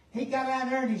 He got out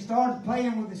there and he started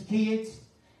playing with his kids.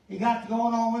 He got to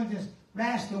going on with just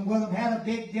wrestling with them, had a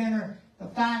big dinner, the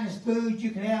finest food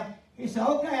you could have. He said,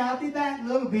 okay, I'll be back in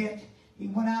a little bit. He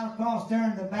went out across there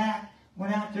in the back,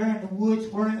 went out there in the woods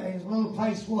where his little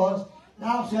place was. And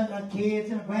all of a sudden, the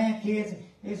kids and the grandkids, and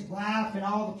his wife and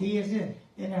all the kids, and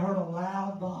they heard a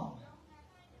loud bomb.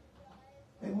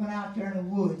 They went out there in the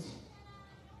woods.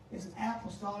 This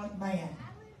apostolic man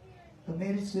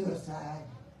committed suicide,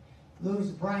 blew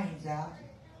his brains out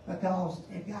because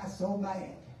it got so bad.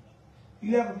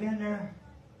 You ever been there?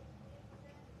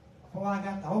 Before I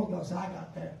got the Holy Ghost, I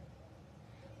got there.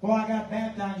 Before I got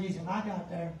baptized, Jesus, I got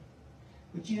there.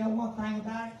 But you know one thing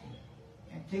about it?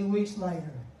 And 2 weeks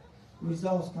later, the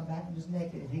results come back and was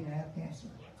negative. He didn't have cancer.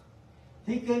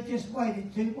 If he could have just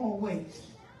waited 2 more weeks,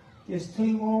 just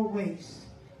 2 more weeks,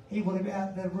 he would have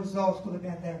got the results would have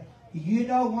been there. You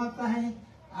know one thing?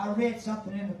 I read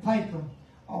something in the paper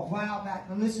a while back.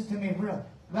 Now listen to me real.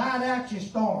 Ride out your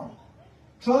storm.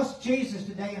 Trust Jesus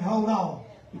today and hold on.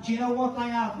 But you know one thing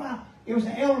I found? It was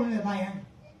an elderly man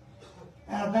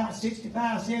at about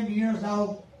 65, 70 years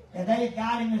old, and they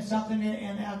got him in something,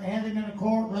 and they had him in a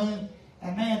courtroom,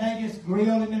 and man, they just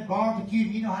grilled him and barbecued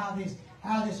him. You know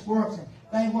how this works. And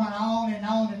they went on and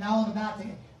on and on about this.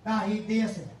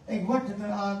 And they went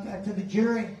to the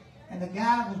jury, and the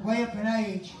guy was way up in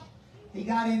age. He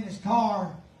got in his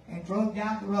car and drove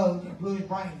down the road and blew his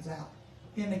brains out.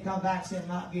 Then they come back and said,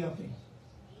 not guilty.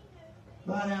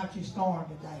 Ride out your storm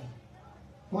today.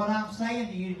 What I'm saying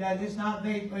to you today, this is not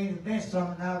maybe the best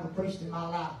sermon I ever preached in my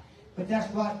life. But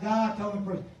that's what God told me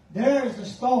to preach. There is a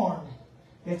storm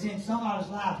that's in somebody's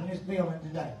life in this building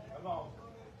today.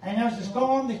 And there's a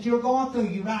storm that you're going through.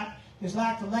 You're right. It's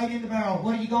like the lady in the barrel.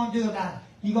 What are you going to do about it?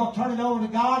 You're going to turn it over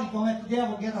to God? You're going to let the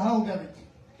devil get a hold of it?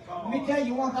 Let me tell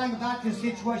you one thing about this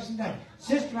situation today.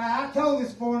 Sister, I told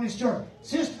this before in this church.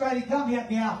 Sister Grady, come help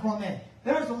me out for a minute.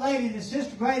 There's a lady that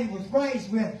Sister Grady was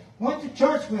raised with, went to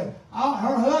church with.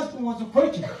 Her husband was a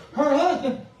preacher. Her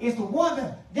husband is the one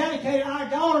that dedicated our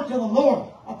daughter to the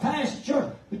Lord, a pastor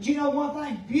church. But you know one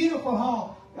thing? Beautiful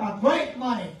home, great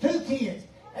money, 2 kids,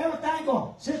 everything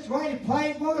going. Sister Grady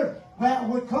played with her, but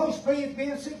with close friends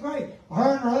being Sister Grady,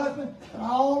 her and her husband, and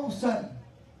all of a sudden,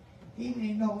 he didn't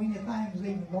even know anything was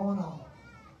even going on.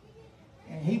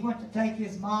 And he went to take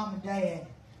his mom and dad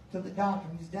to the doctor.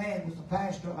 His dad was the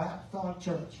pastor of our Apostolic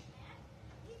Church.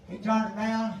 He turned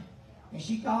around and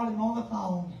she called him on the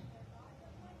phone.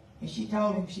 And she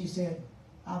told him, she said,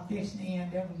 I'm fixing to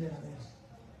end every bit of this.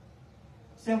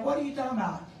 He said, what are you talking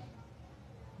about?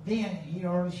 Then he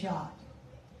heard a shot.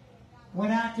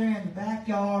 Went out there in the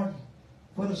backyard,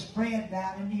 put a spread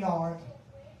down in the yard,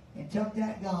 and took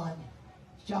that gun,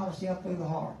 shot herself through the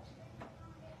heart.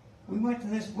 We went to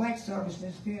this wake service,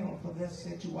 this funeral for this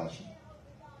situation.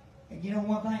 And you know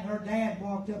one thing, her dad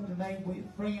walked up to me, we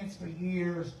were friends for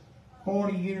years,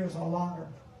 40 years or longer.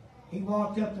 He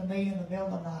walked up to me in the middle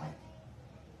of the night.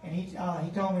 And he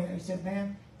told me, he said,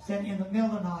 man, in the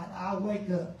middle of the night, I'll wake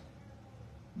up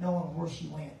knowing where she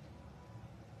went.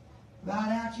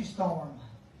 Ride out your storm.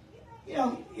 You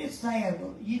know, it's sad,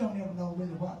 but you don't ever know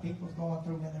really what people's going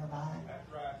through in their mind.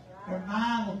 That's right. Their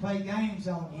mind will play games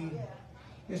on you.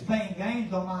 It's playing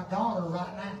games on my daughter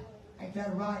right now. Ain't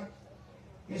that right?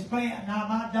 It's playing, now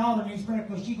my daughter needs prayer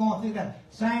because she's going through that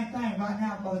same thing right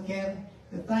now, Brother Kevin.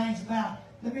 The things about,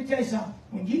 let me tell you something.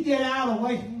 When you get out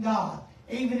away from God,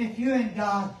 even if you're in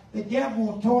God, the devil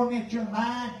will torment your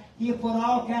mind. He'll put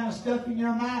all kind of stuff in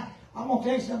your mind. I'm going to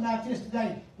tell you something about this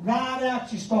today. Ride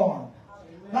out your storm.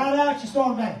 Ride out your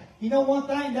storm today. You know one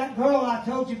thing? That girl I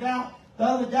told you about the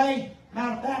other day,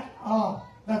 matter of fact,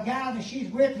 the guy that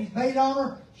she's with, he's beat on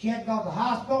her. She had to go to the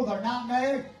hospital. They're not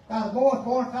married. Got a boy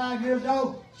 4 and 5 years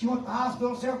old. She went to the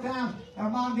hospital several times. And her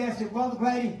mom and dad said, Brother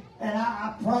Grady, and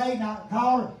I prayed and I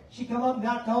called her. She come up and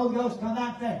got the Holy Ghost, come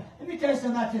out there. Let me tell you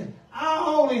something about this.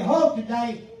 Our only hope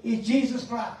today is Jesus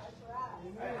Christ.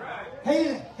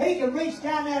 He can reach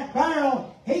down that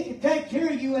barrel. He can take care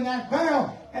of you in that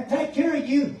barrel and take care of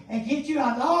you and get you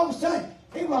out. And all of a sudden,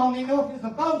 he won't even know if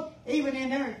there's a boat even in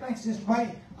there. He thinks this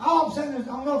way. All of a sudden, I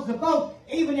don't know if there's a boat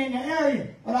even in the area.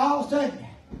 But all of a sudden,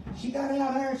 she got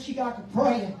out there and she got to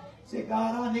praying. Said,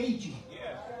 God, I need you.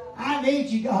 I need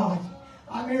you, God.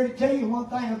 I'm here to tell you one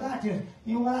thing about this.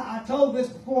 You know what? I told this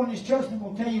before in this church, and I'm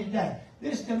going to tell you today.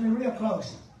 This is going to be real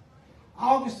close.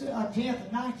 August 10th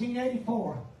of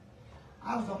 1984.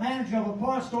 I was a manager of a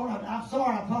parts store. I'm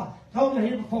sorry, I told you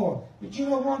here before. But you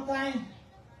know one thing?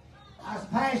 I was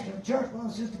pastor of church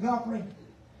with Sister Guthrie.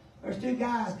 There's 2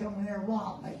 guys coming here and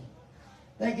robbed me.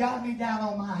 They got me down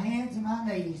on my hands and my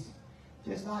knees,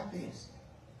 just like this.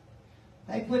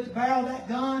 They put the barrel of that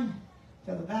gun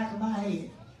to the back of my head.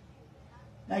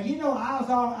 Now, you know,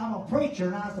 I'm a preacher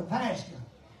and I was a pastor.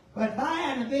 But if I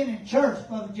hadn't been in church,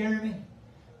 Brother Jeremy,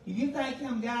 do you think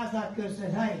them guys I could have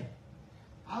said, hey,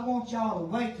 I want y'all to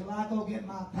wait till I go get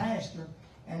my pastor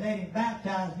and let him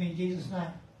baptize me in Jesus' name.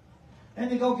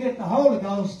 Let me go get the Holy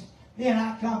Ghost, then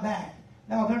I'll come back.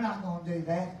 No, they're not going to do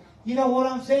that. You know what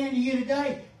I'm saying to you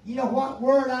today? You know what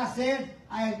word I said?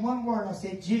 I had one word. I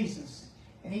said, Jesus.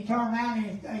 And he turned around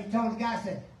and he told the guy, I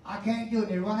said, I can't do it.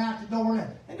 He run out the door.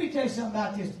 Let me tell you something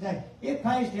about this today. It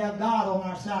pays to have God on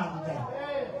our side today.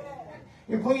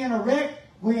 If we're in a wreck,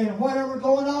 we're in whatever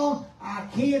going on, our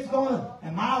kids going,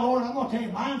 and my Lord, I'm going to tell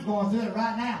you, mine's going through it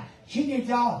right now. She needs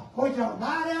y'all, ride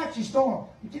out your storm.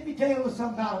 Let me tell you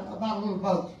something about a little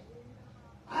boat.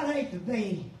 I'd hate to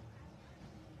be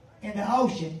in the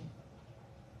ocean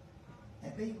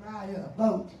and be riding in a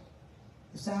boat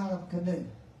the size of a canoe.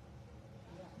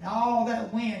 And all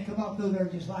that wind come up through there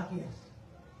just like this.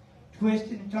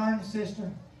 Twisting and turning, sister.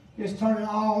 Just turn it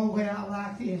all the way out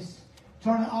like this.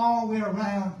 Turn it all the way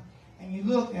around. And you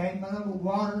look at it, little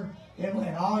water,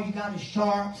 and all you got is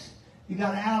sharks. You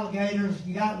got alligators.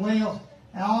 You got whales.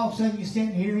 And all of a sudden you're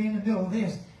sitting here in the middle of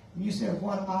this. And you say,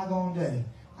 what am I going to do?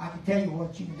 I can tell you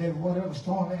what you can do. Whatever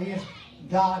storm it is,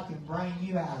 God can bring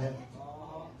you out of it.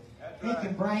 He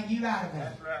can bring you out of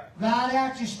it. Ride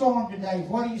out your storm today.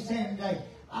 What are you saying today?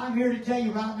 I'm here to tell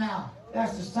you right now,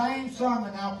 that's the same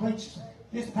sermon I preached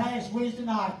this past Wednesday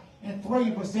night, and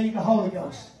 3 received the Holy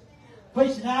Ghost.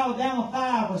 Preached in Alabama,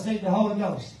 5 received the Holy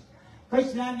Ghost.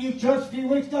 Preached in that new church a few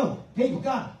weeks ago. People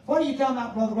come, what are you talking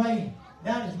about, Brother Grady?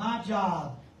 That is my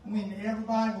job. Winning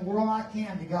everybody in the world I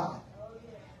can to God.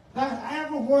 That's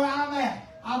everywhere I'm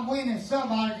at, I'm winning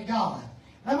somebody to God.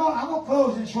 I'm going to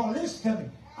close this short. Listen to me.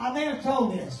 I never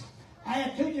told this. I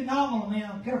had 2 phenomenal men.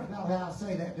 I'm careful about how I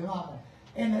say that, phenomenal.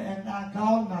 And I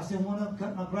called him. I said, one of them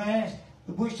cut my grass,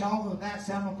 the bush hog was back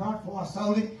side of my property before I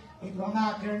sold it. He'd gone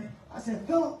out there. I said,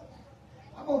 Philip,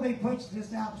 I'm going to be preaching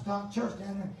this apostolic church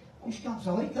down there. You should come.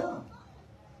 So he come.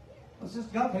 Well, Sister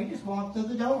Governor, he just walked through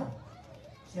the door.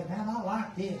 He said, man, I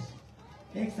like this.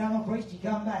 Next time I preached, he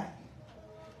come back.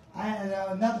 I had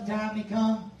another time he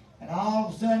come, and all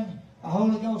of a sudden, the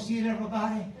Holy Ghost hit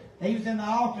everybody. He was in the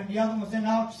altar, and the other one was in the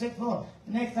altar, 6th floor.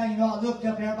 The next thing you know, I looked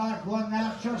up, everybody running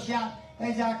out of church shouting.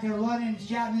 They's out there running and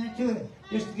shouting into it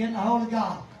just to get in the Holy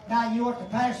God. Now, you know what the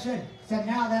pastor said?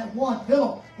 Now that one,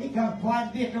 Philip, he comes quite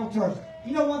a bit to church.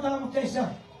 You know one thing, I'm going to tell you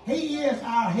something. He is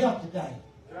our help today.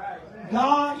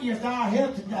 God is our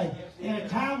help today. In a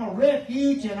time of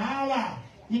refuge in our life.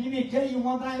 You need me to tell you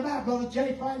one thing about Brother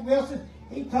J. Frank Wilson?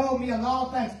 He told me a lot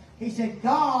of things. He said,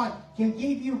 God can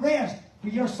give you rest for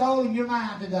your soul and your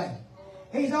mind today.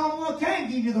 He's the only one who can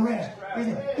give you the rest. He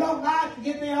said, don't mind to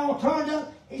get me all turned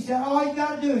up. He said, all you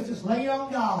got to do is just lay it on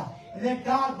God. And then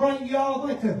God bring you all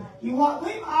the way through. You want,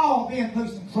 we've all been through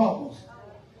some troubles.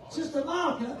 Sister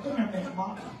Monica, come here a minute,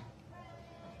 Monica.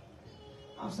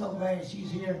 I'm so glad she's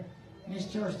here in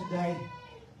this church today.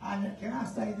 Can I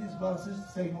say this, Brother Sister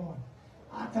Seymour?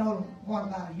 I told him one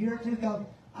about a year or 2 ago.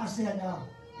 I said,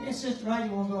 his Sister Grady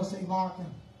wants to go see Monica.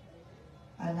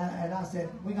 And I said,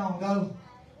 we're going to go.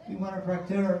 We went over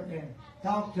to her and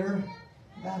talked to her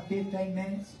about 15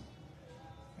 minutes.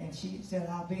 And she said,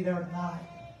 I'll be there tonight.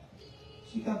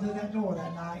 She come through that door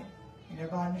that night, and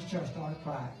everybody in this church started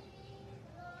crying.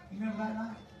 You remember that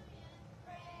night?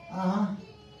 Uh-huh.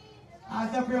 I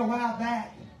was up here a while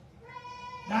back,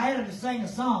 and I had her to sing a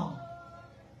song.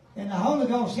 And the Holy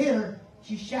Ghost hit her.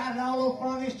 She shouted all over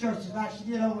front of this church just like she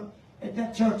did over at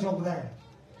that church over there.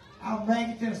 I'm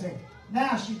ready to say,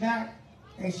 now she's back,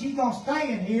 and she's going to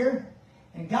stay in here,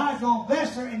 and God's going to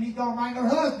bless her, and he's going to bring her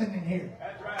husband in here.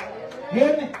 That's right.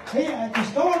 Hear me? The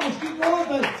storm will keep going,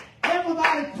 but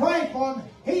everybody pray for him.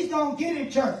 He's going to get in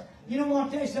church. You know what, I'll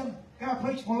tell you something? Got to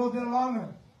preach for a little bit longer.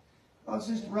 Oh,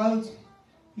 Sister Rhodes,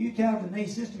 you tell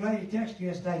Denise, Sister Grady texted you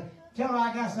yesterday. Tell her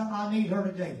I got something I need her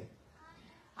to do.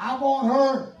 I want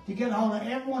her to get a hold of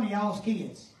every one of y'all's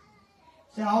kids.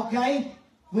 Say, okay,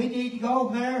 we need to go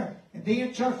over there and be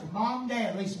in church with Mom and Dad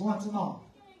at least once a month.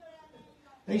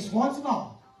 At least once a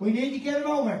month. We need to get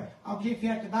them over there. I don't care if you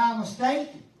have to buy them a steak,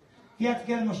 if you have to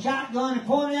get them a shotgun and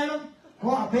point at them,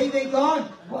 or a BB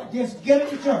gun, just get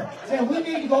them to church. Say, we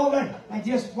need to go over there and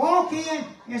just walk in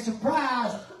and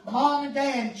surprise Mom and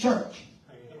Dad in church.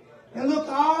 And look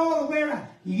all the way around.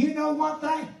 You know one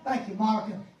thing? Thank you,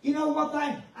 Monica. You know one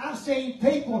thing? I've seen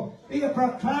people be up there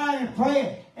crying and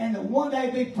praying, and the one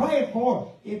they be praying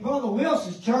for in Brother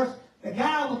Wilson's church, the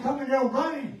guy will come in there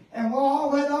running and walk all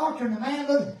the way to the altar, and the man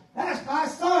looks, that's my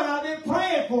son I've been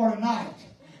praying for tonight.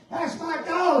 That's my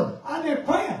daughter I've been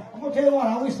praying. I'm going to tell you what,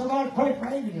 I wish somebody would pray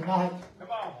for Amy tonight. Come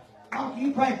on. Monica,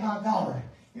 you pray for my daughter.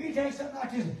 Let me tell you something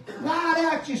like this. Ride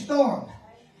out your storm.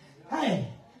 Hey,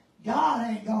 God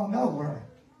ain't going nowhere.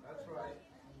 That's right.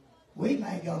 We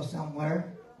may go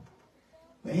somewhere,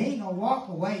 but He ain't going to walk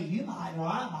away. You might or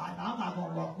I might. I'm not going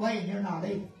to walk away, and you're not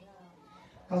either.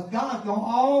 Because God's going to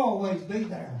always be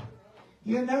there.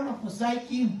 He'll never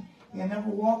forsake you. He'll never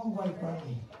walk away from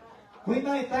you. We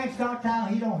may think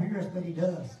sometimes He don't hear us, but He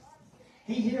does.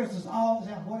 He hears us all the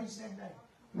time. What He said today?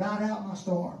 Ride out my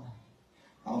storm.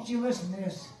 I want you to listen to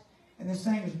this. And the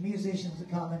singers, musicians are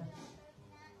coming.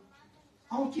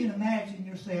 I want you to imagine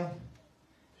yourself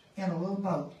in a little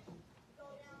boat.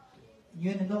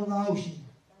 You're in the middle of the ocean.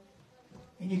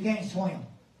 And you can't swim.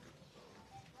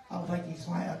 I don't think you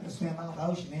can swim out of the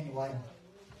ocean anyway.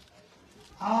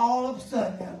 All of a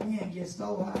sudden, that wind gets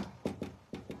so high.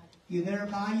 You're there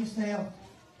by yourself.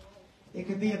 It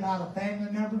could be about a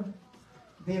family member.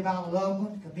 It could be about a loved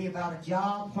one. It could be about a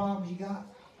job problems you got.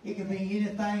 It could be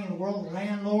anything in the world, the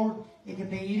landlord. It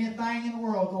could be anything in the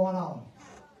world going on.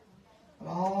 But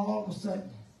all of a sudden,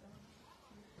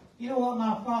 you know what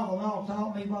my father-in-law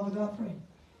taught me, Brother Guthrie?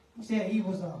 He said he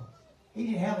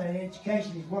didn't have an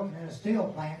education. He was working at a steel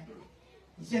plant.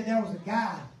 He said there was a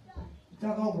guy who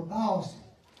took over boss.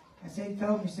 And said, he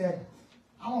told me, he said,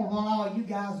 I want to run all you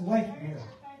guys away from here.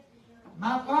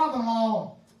 My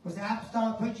father-in-law was an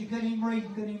apostolic preacher, couldn't even read,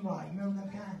 couldn't even write. You remember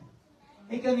that kind?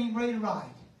 He couldn't even read or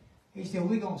write. He said,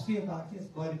 we're going to see about this,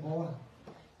 buddy boy.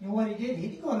 You know what he did? He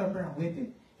didn't go up there and whip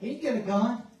him. He didn't get a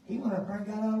gun. He went up there and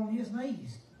got out on his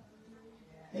knees.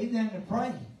 He began to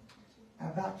pray.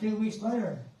 And about 2 weeks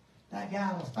later, that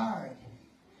guy was fired.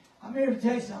 I'm here to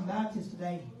tell you something about this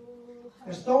today.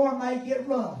 The storm may get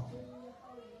rough.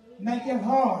 It may get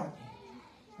hard.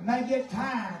 It may get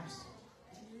times.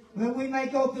 But we may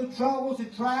go through troubles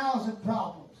and trials and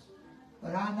problems.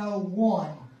 But I know one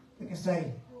that can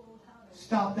say,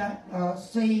 stop that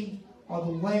sea or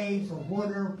the waves or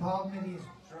whatever problem it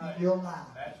is in your life.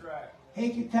 That's right. He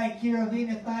can take care of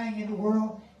anything in the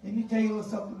world. Let me tell you a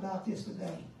little something about this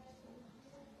today.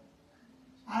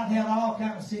 I've had all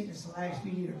kinds of sickness the last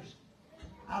few years.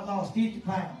 I've lost 50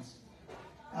 pounds.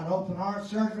 I'd open heart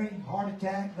surgery, heart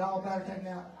attack, gallbladder taken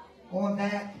out, going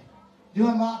back,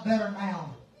 doing a lot better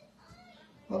now.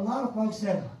 But a lot of folks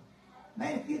said,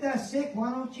 man, if you're that sick,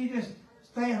 why don't you just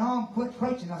stay at home, quit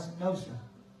preaching? I said, no, sir.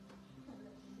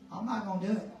 I'm not going to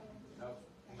do it.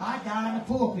 If I die in the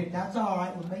pulpit, that's all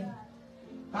right with me.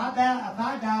 If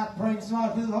I die praying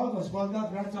somebody through the Holy Ghost, Brother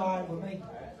Guthrie, that's all right with me.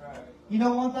 You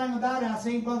know one thing about it, I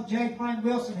seen Brother J. Frank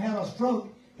Wilson had a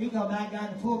stroke. He come back down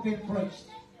in the pulpit and preached.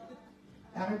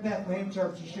 Down at Bethlehem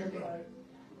Church, he sure did.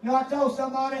 You know, I told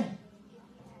somebody,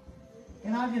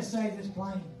 and I just say this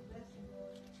plain.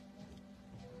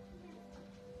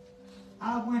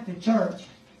 I went to church,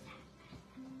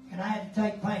 and I had to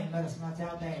take pain medicine. That's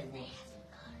how bad it was.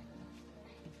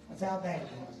 That's how bad it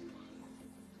was.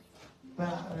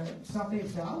 But some people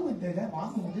say, I wouldn't do that. Well,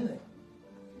 I'm going to do it.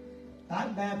 If I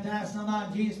can baptize somebody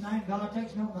in Jesus' name, God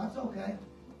takes me home, that's okay.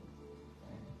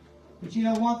 But you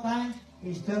know one thing?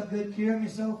 He's took good care of me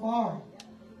so far.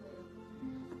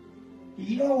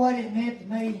 You know what it meant to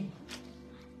me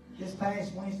this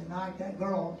past Wednesday night? That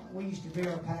girl, we used to be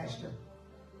her pastor.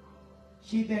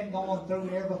 She'd been going through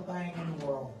everything in the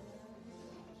world.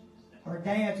 Her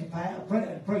dad's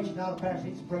a preacher, not a pastor,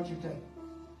 he's a preacher too.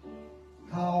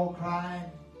 Called, crying.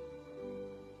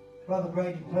 Brother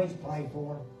Grady, please pray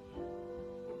for her.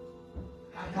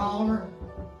 I called her.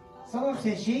 Someone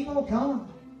said, she ain't going to come.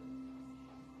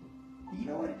 You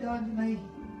know what it done to me?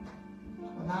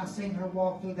 When I seen her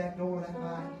walk through that door that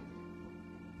night,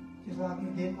 just like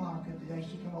it did Monica today,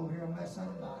 she come over here on that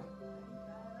Sunday night.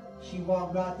 She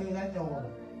walked right through that door,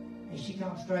 and she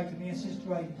come straight to me and Sister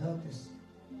Ray and hugged us.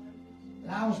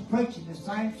 And I was preaching the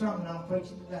same sermon I'm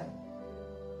preaching today.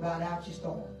 Ride out your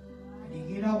storm. And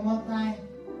you know one thing?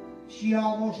 She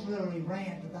almost literally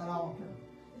ran to that altar.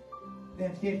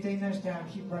 Then 15 minutes time,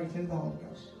 she prayed through the Holy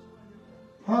Ghost.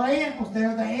 Her aunt was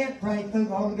there. The aunt prayed through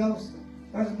the Holy Ghost.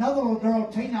 There's another little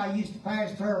girl, Tina, I used to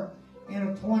pastor her in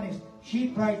her 20s. She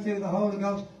prayed through the Holy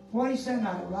Ghost. What he said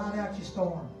now, ride out your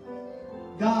storm.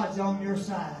 God's on your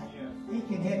side. He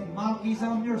can help you. Mom, he's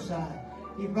on your side.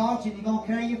 He brought you and he's going to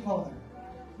carry you further.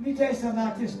 Let me tell you something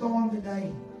about this storm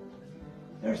today.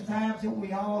 There's times that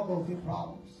we all go through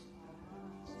problems.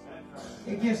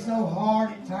 It gets so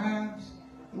hard at times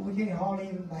that we can't hardly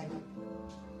even make it.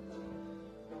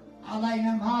 I lay in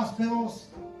them hospitals.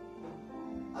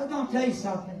 I was going to tell you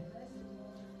something.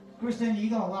 Christina, you're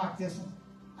going to like this one.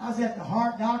 I was at the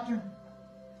heart doctor.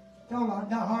 Told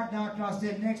the heart doctor, I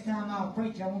said, next time I'll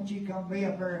preach, I want you to come be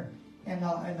up here in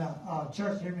the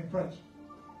church and hear me preach.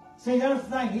 See, there's the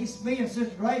thing. He's me and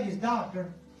Sister Grady's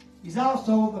doctor. He's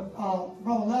also the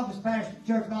Brother Love is pastor at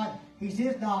Church Life. He's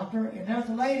his doctor. And there's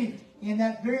a lady in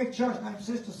that very church named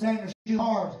Sister Sanders. She's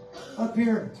hard up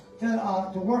here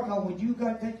to work on. Would you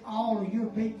go take all of your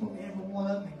people, every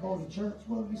one of them, and go to church?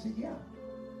 Well, we said, yeah.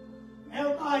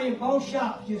 Everybody in both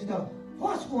shops just go,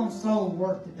 what's one soul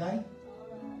worth today?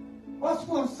 What's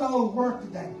one soul worth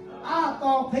today? I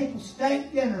thought people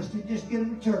steak dinners to just get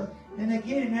them to church. Then they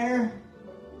get in there,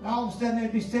 and all of a sudden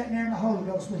they'd be sitting there in the Holy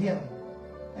Ghost with him.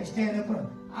 They stand up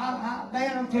and,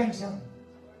 man, I'm telling you something.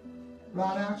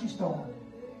 Ride out your storm.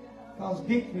 Because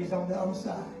victory is on the other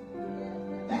side.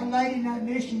 That lady, that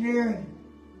missionary,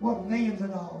 worth millions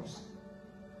of dollars.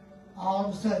 All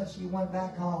of a sudden, she went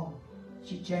back home.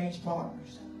 She changed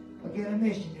partners. Again, a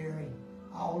missionary,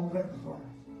 all over it for her.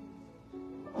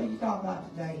 What are you talking about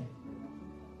today?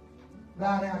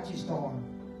 Ride out your storm.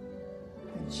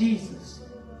 And Jesus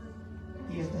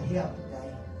is the help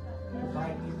today to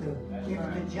fight you through.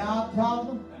 If it's a job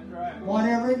problem,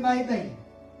 whatever it may be,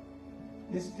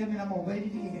 listen to me, and I'm going to read it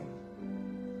again.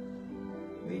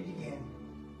 Read it again.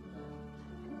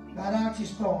 Ride out your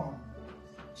storm.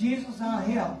 Jesus, our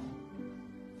help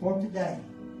for today.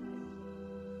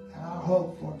 And our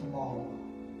hope for tomorrow.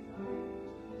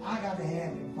 I got to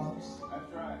have him, folks.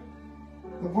 That's right.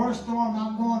 The worst storm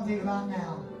I'm going through right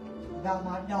now about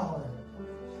my daughter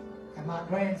and my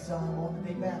grandson wanting to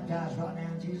be baptized right now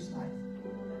in Jesus'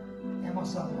 name. And my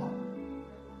son-in-law.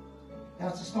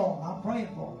 That's the storm. I'm praying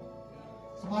for them.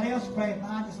 Somebody else is praying for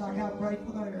mine just like I prayed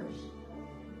for theirs.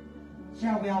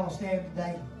 Shall we all stand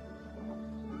today?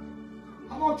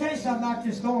 I'm going to tell you something about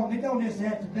this storm. It don't just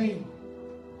have to be.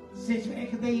 It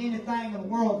could be anything in the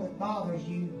world that bothers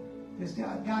you. That's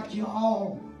got you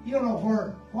all. You don't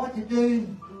know what to do.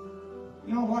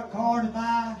 You don't know what car to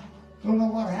buy. You don't know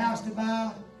what house to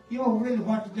buy. You don't know really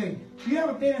what to do. You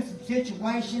ever been in some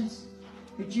situations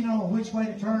that you don't know which way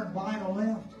to turn, right or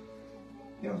left?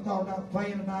 You ever thought about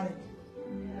praying about it?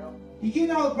 Did you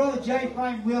know Brother J.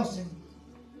 Frank Wilson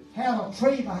had a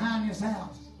tree behind his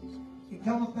house? It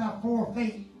come up about 4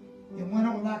 feet and went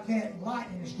over like that and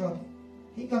lightning struck it.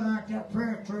 He got out that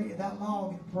prayer tree, that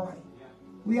log, and pray.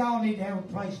 We all need to have a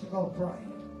place to go pray.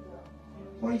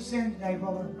 What are you saying today,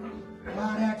 brother?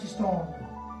 Ride out your storm.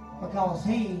 Because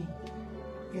he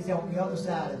is on the other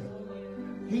side of it.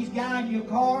 He's guiding your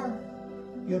car,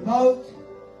 your boat,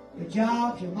 your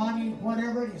job, your money,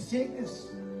 whatever, your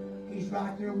sickness. He's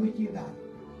right there with you about it.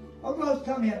 Oh, brothers,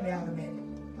 come help me out a minute.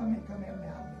 Come help me out a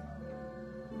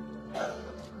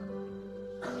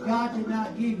minute. God did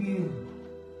not give you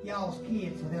y'all's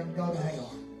kids for them to go to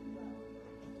hell.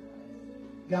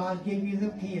 God gave you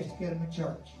them kids to get them to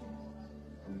church.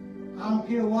 I don't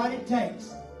care what it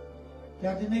takes.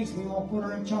 Tell Denise we won't put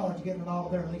her in charge of getting them all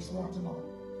there at least once a month.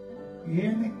 You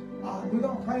hear me? We're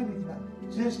going to pray with you about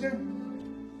it. Sister,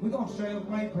 we're going to stay up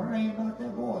praying about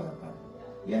that boy up there.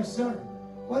 Yes, sir.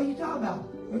 What are you talking about?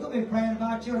 We're going to be praying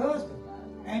about your husband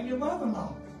and your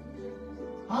mother-in-law.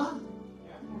 Huh?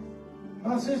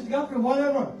 Well, Sister Guthrie,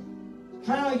 whatever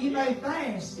trial you may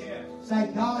face, say,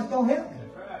 God's going to help me.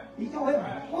 He's going to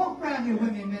help me. Walk around here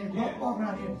with me a minute, bro. Walk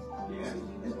around here.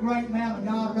 This great man of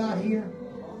God right here.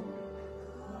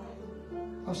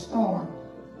 A storm.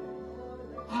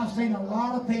 I've seen a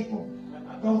lot of people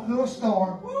go through a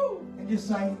storm and just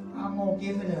say, I'm going to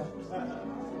give it up.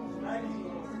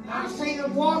 I've seen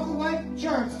them walk away from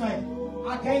church say,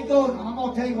 I can't go. I'm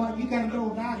going to tell you what, you can't go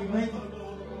without him, Rick.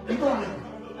 You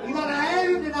got to have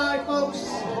him tonight, folks.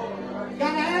 You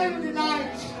got to have him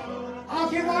tonight. I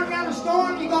don't care what kind of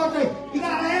storm you go through. You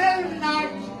got to have him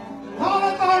tonight. Call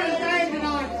him by his name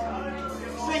tonight.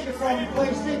 Sing it for me,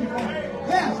 please. Sing it for me.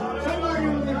 Yes, somebody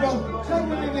with me, brother.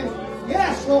 Somebody with me.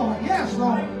 Yes, Lord. Yes,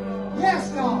 Lord.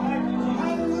 Yes, God.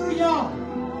 Hallelujah.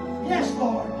 Yes,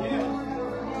 Lord.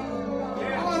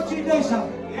 I want you to do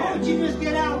something. I want you to just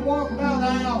get out and walk around the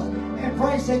house and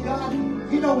pray. Say, God,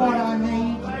 you know what I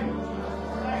need.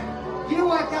 You know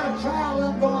what kind of trial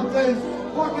I'm going through.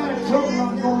 What kind of trouble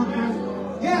I'm going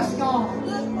through. Yes, God.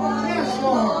 Yes,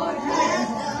 Lord.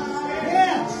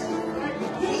 Yes.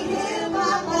 He healed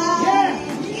my body.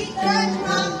 He touched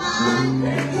my mind.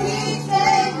 He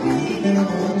set me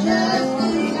just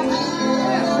in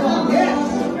time. Yes.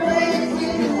 Praise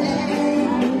His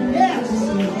name. Yes.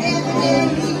 Every day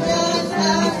He does the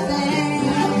same.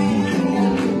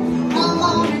 Come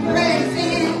on and praise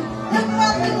Him. Look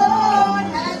what the Lord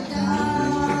has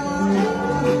done.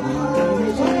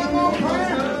 So I'm on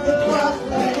prayer. Look what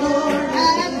the Lord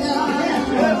has done.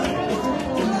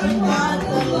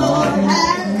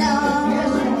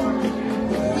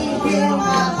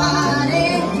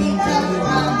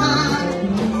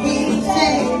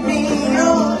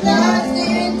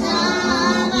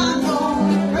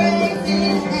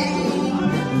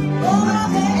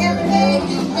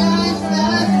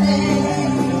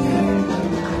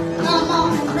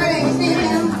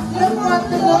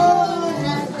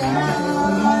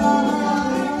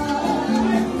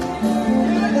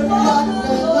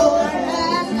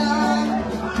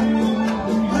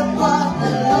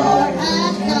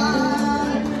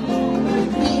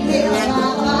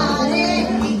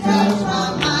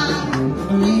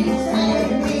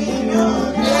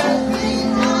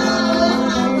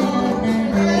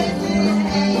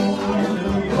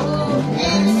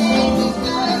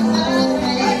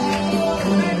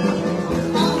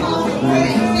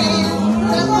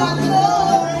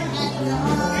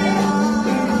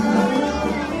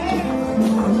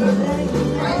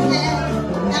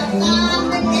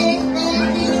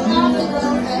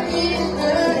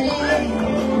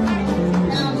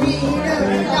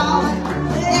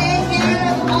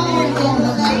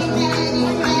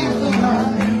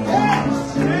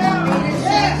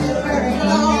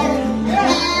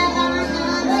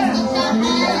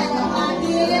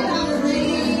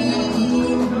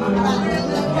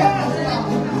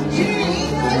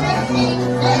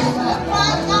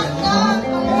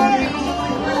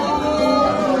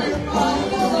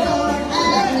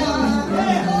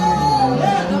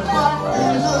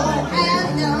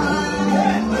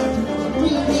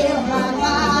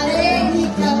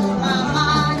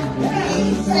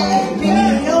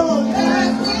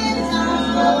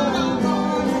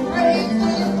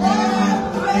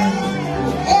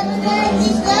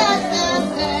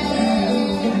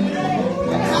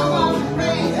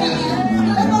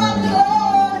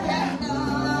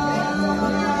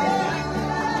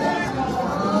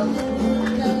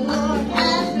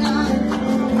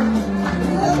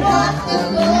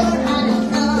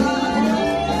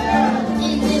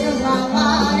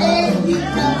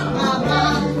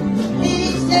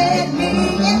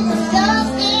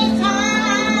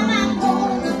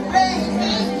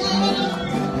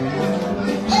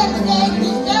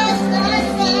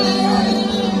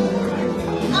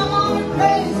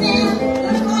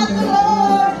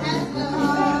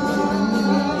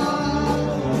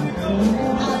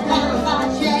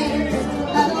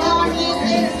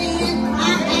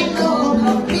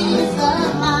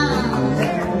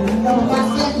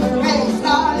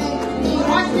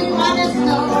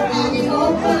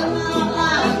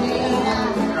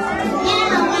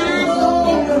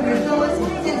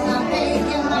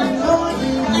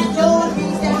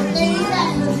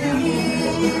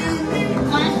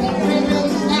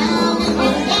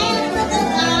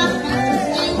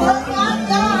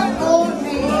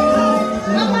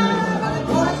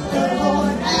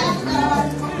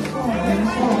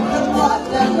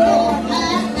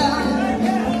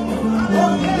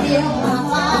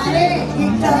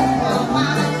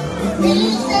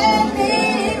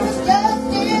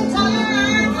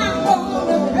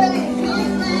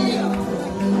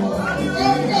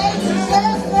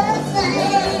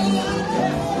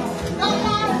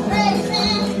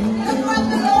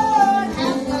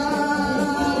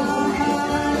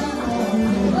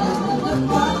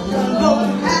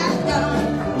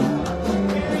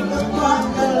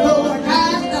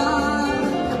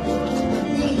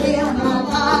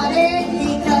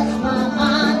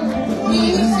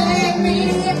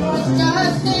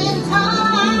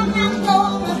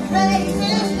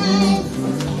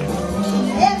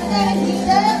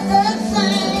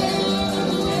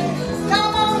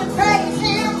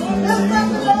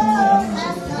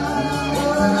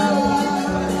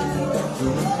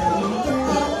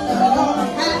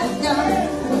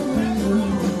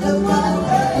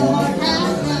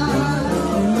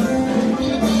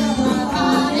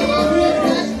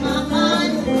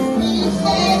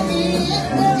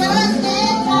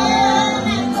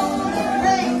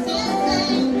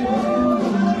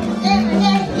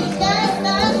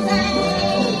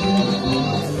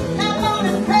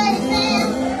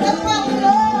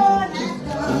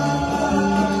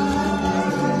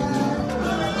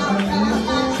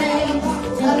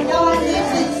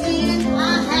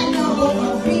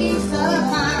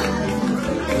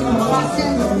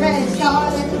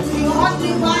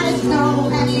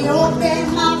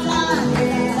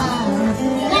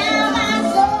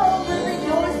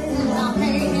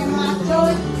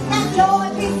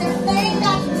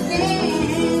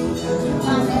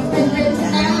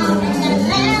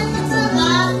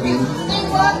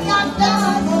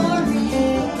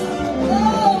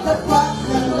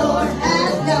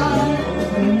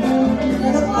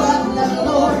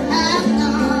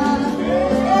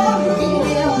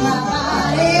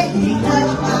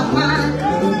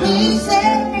 He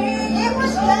said me, it was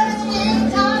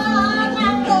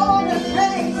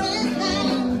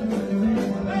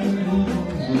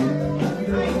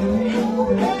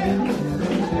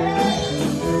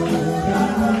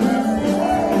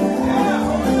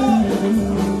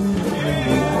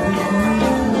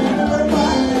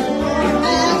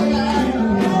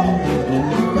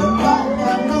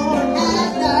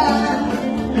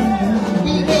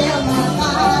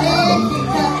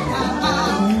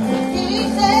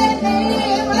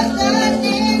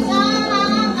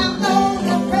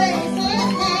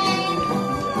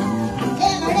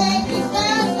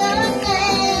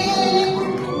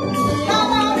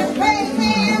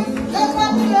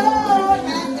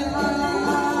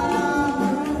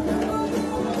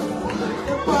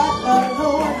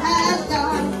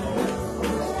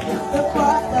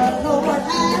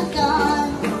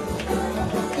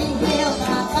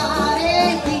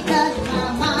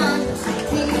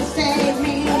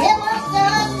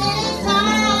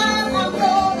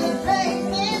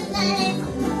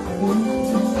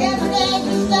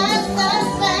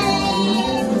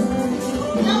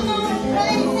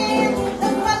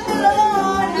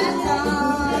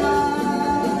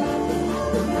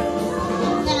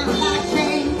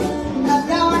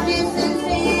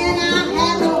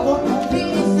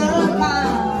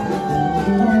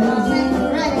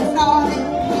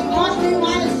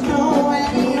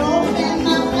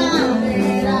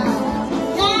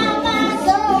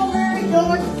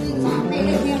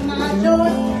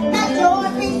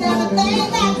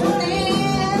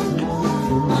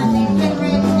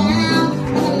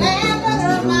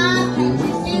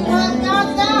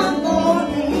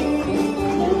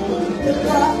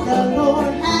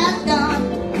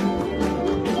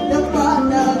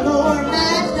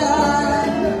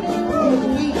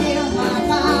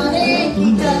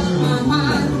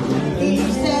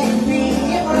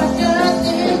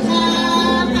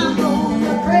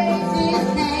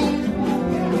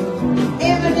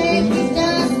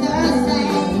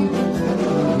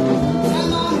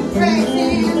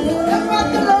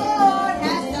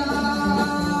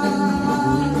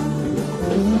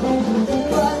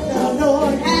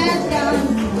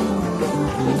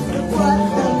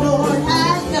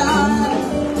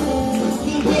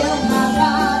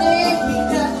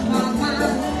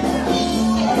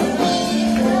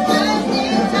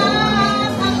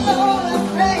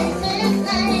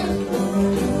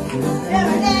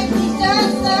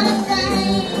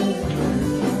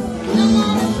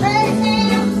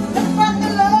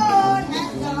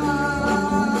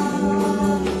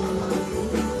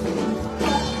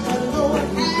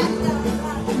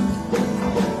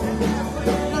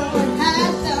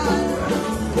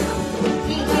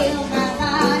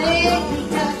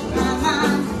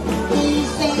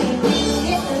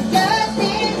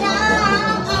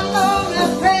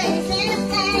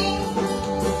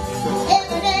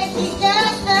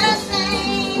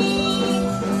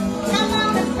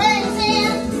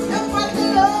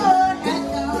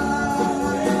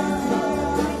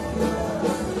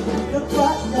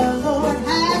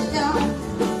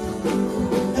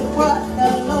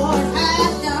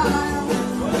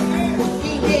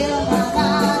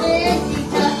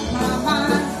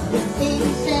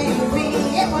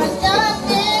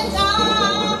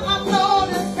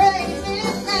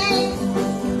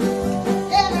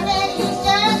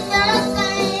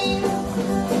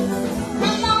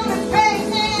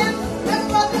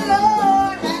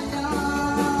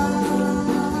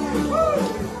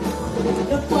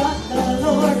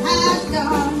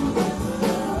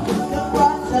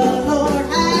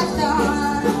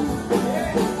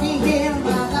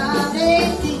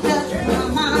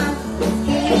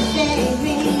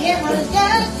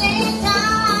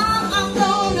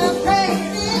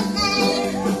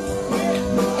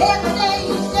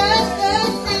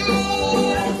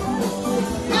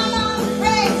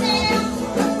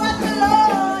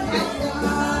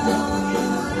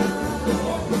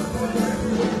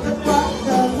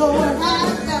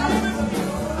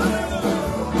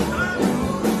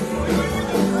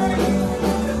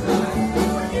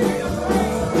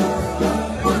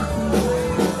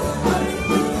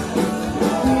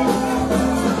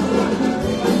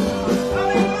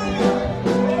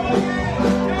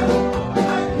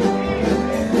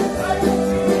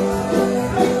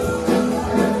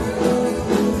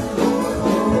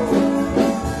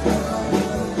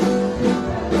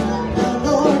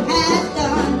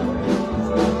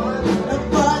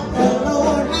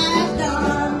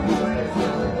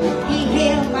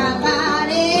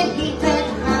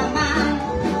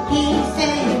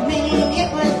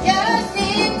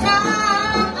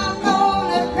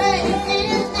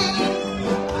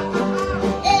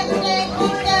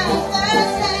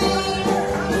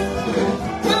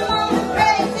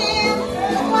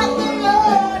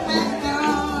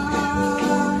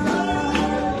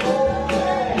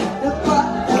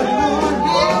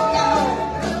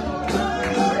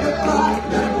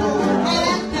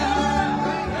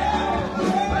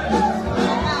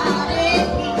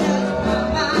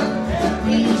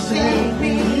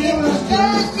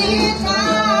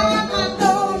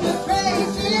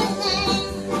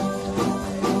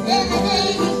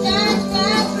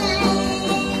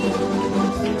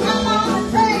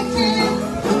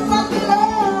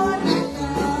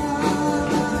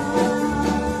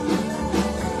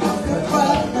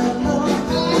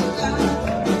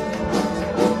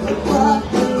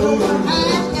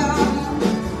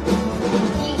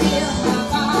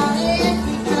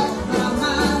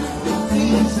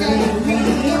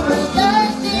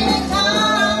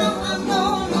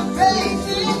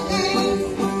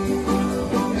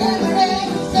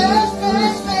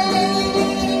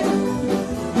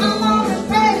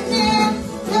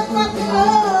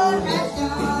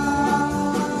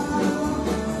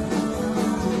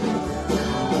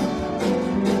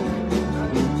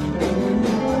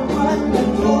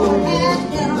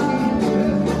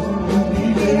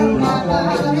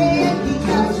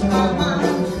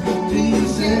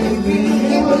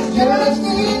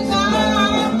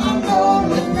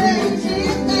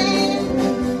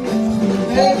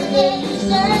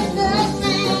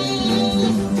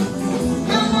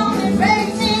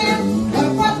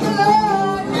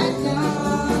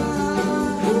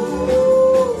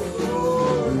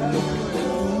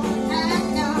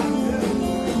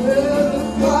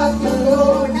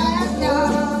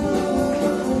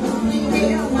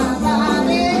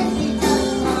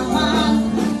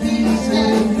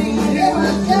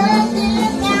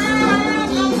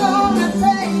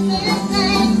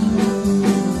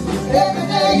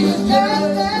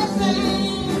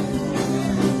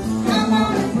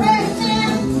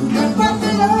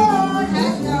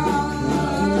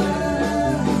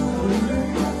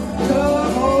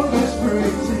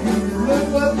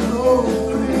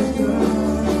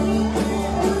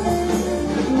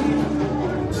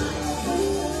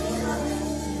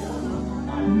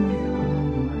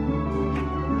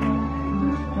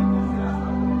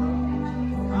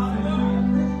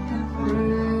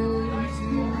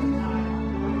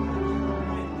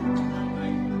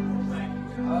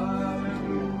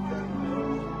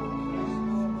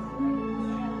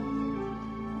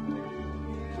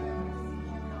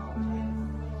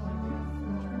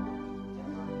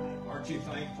you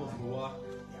thankful for what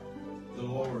the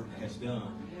Lord has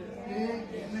done?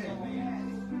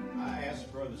 Amen. I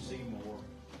asked Brother Seymour.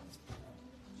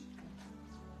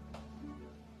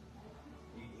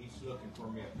 He's looking for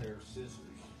me a pair of scissors.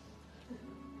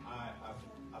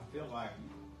 I feel like,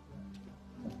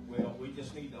 well, we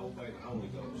just need to obey the Holy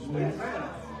Ghost. Amen.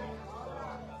 Amen.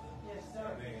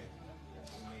 Amen.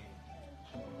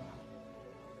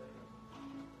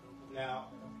 Now,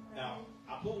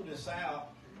 I pulled this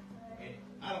out, and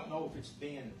I don't know if it's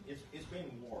been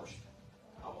washed.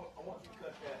 I want to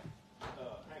cut that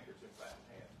handkerchief out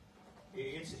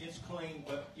in half. It's clean,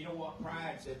 but you know what?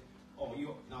 Pride said, "Oh,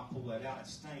 you not pull that out.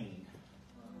 It's stained."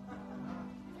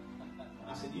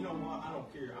 I said, "You know what? I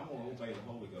don't care. I'm going to obey the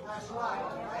Holy Ghost." That's right.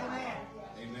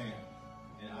 Amen. Amen.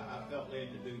 And I felt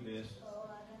led to do this.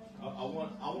 I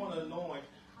want to anoint.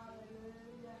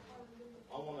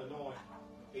 I want to anoint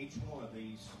each one of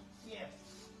these. Yes.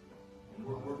 And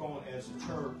we're going, as a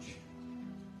church,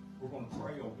 we're going to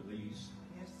pray over these.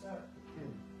 Yes, sir.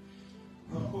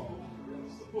 Oh,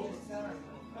 Yes, sir.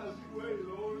 have your way,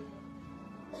 Lord.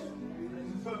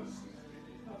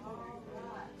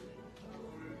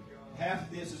 Half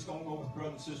of this is going to go with Brother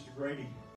and Sister Grady.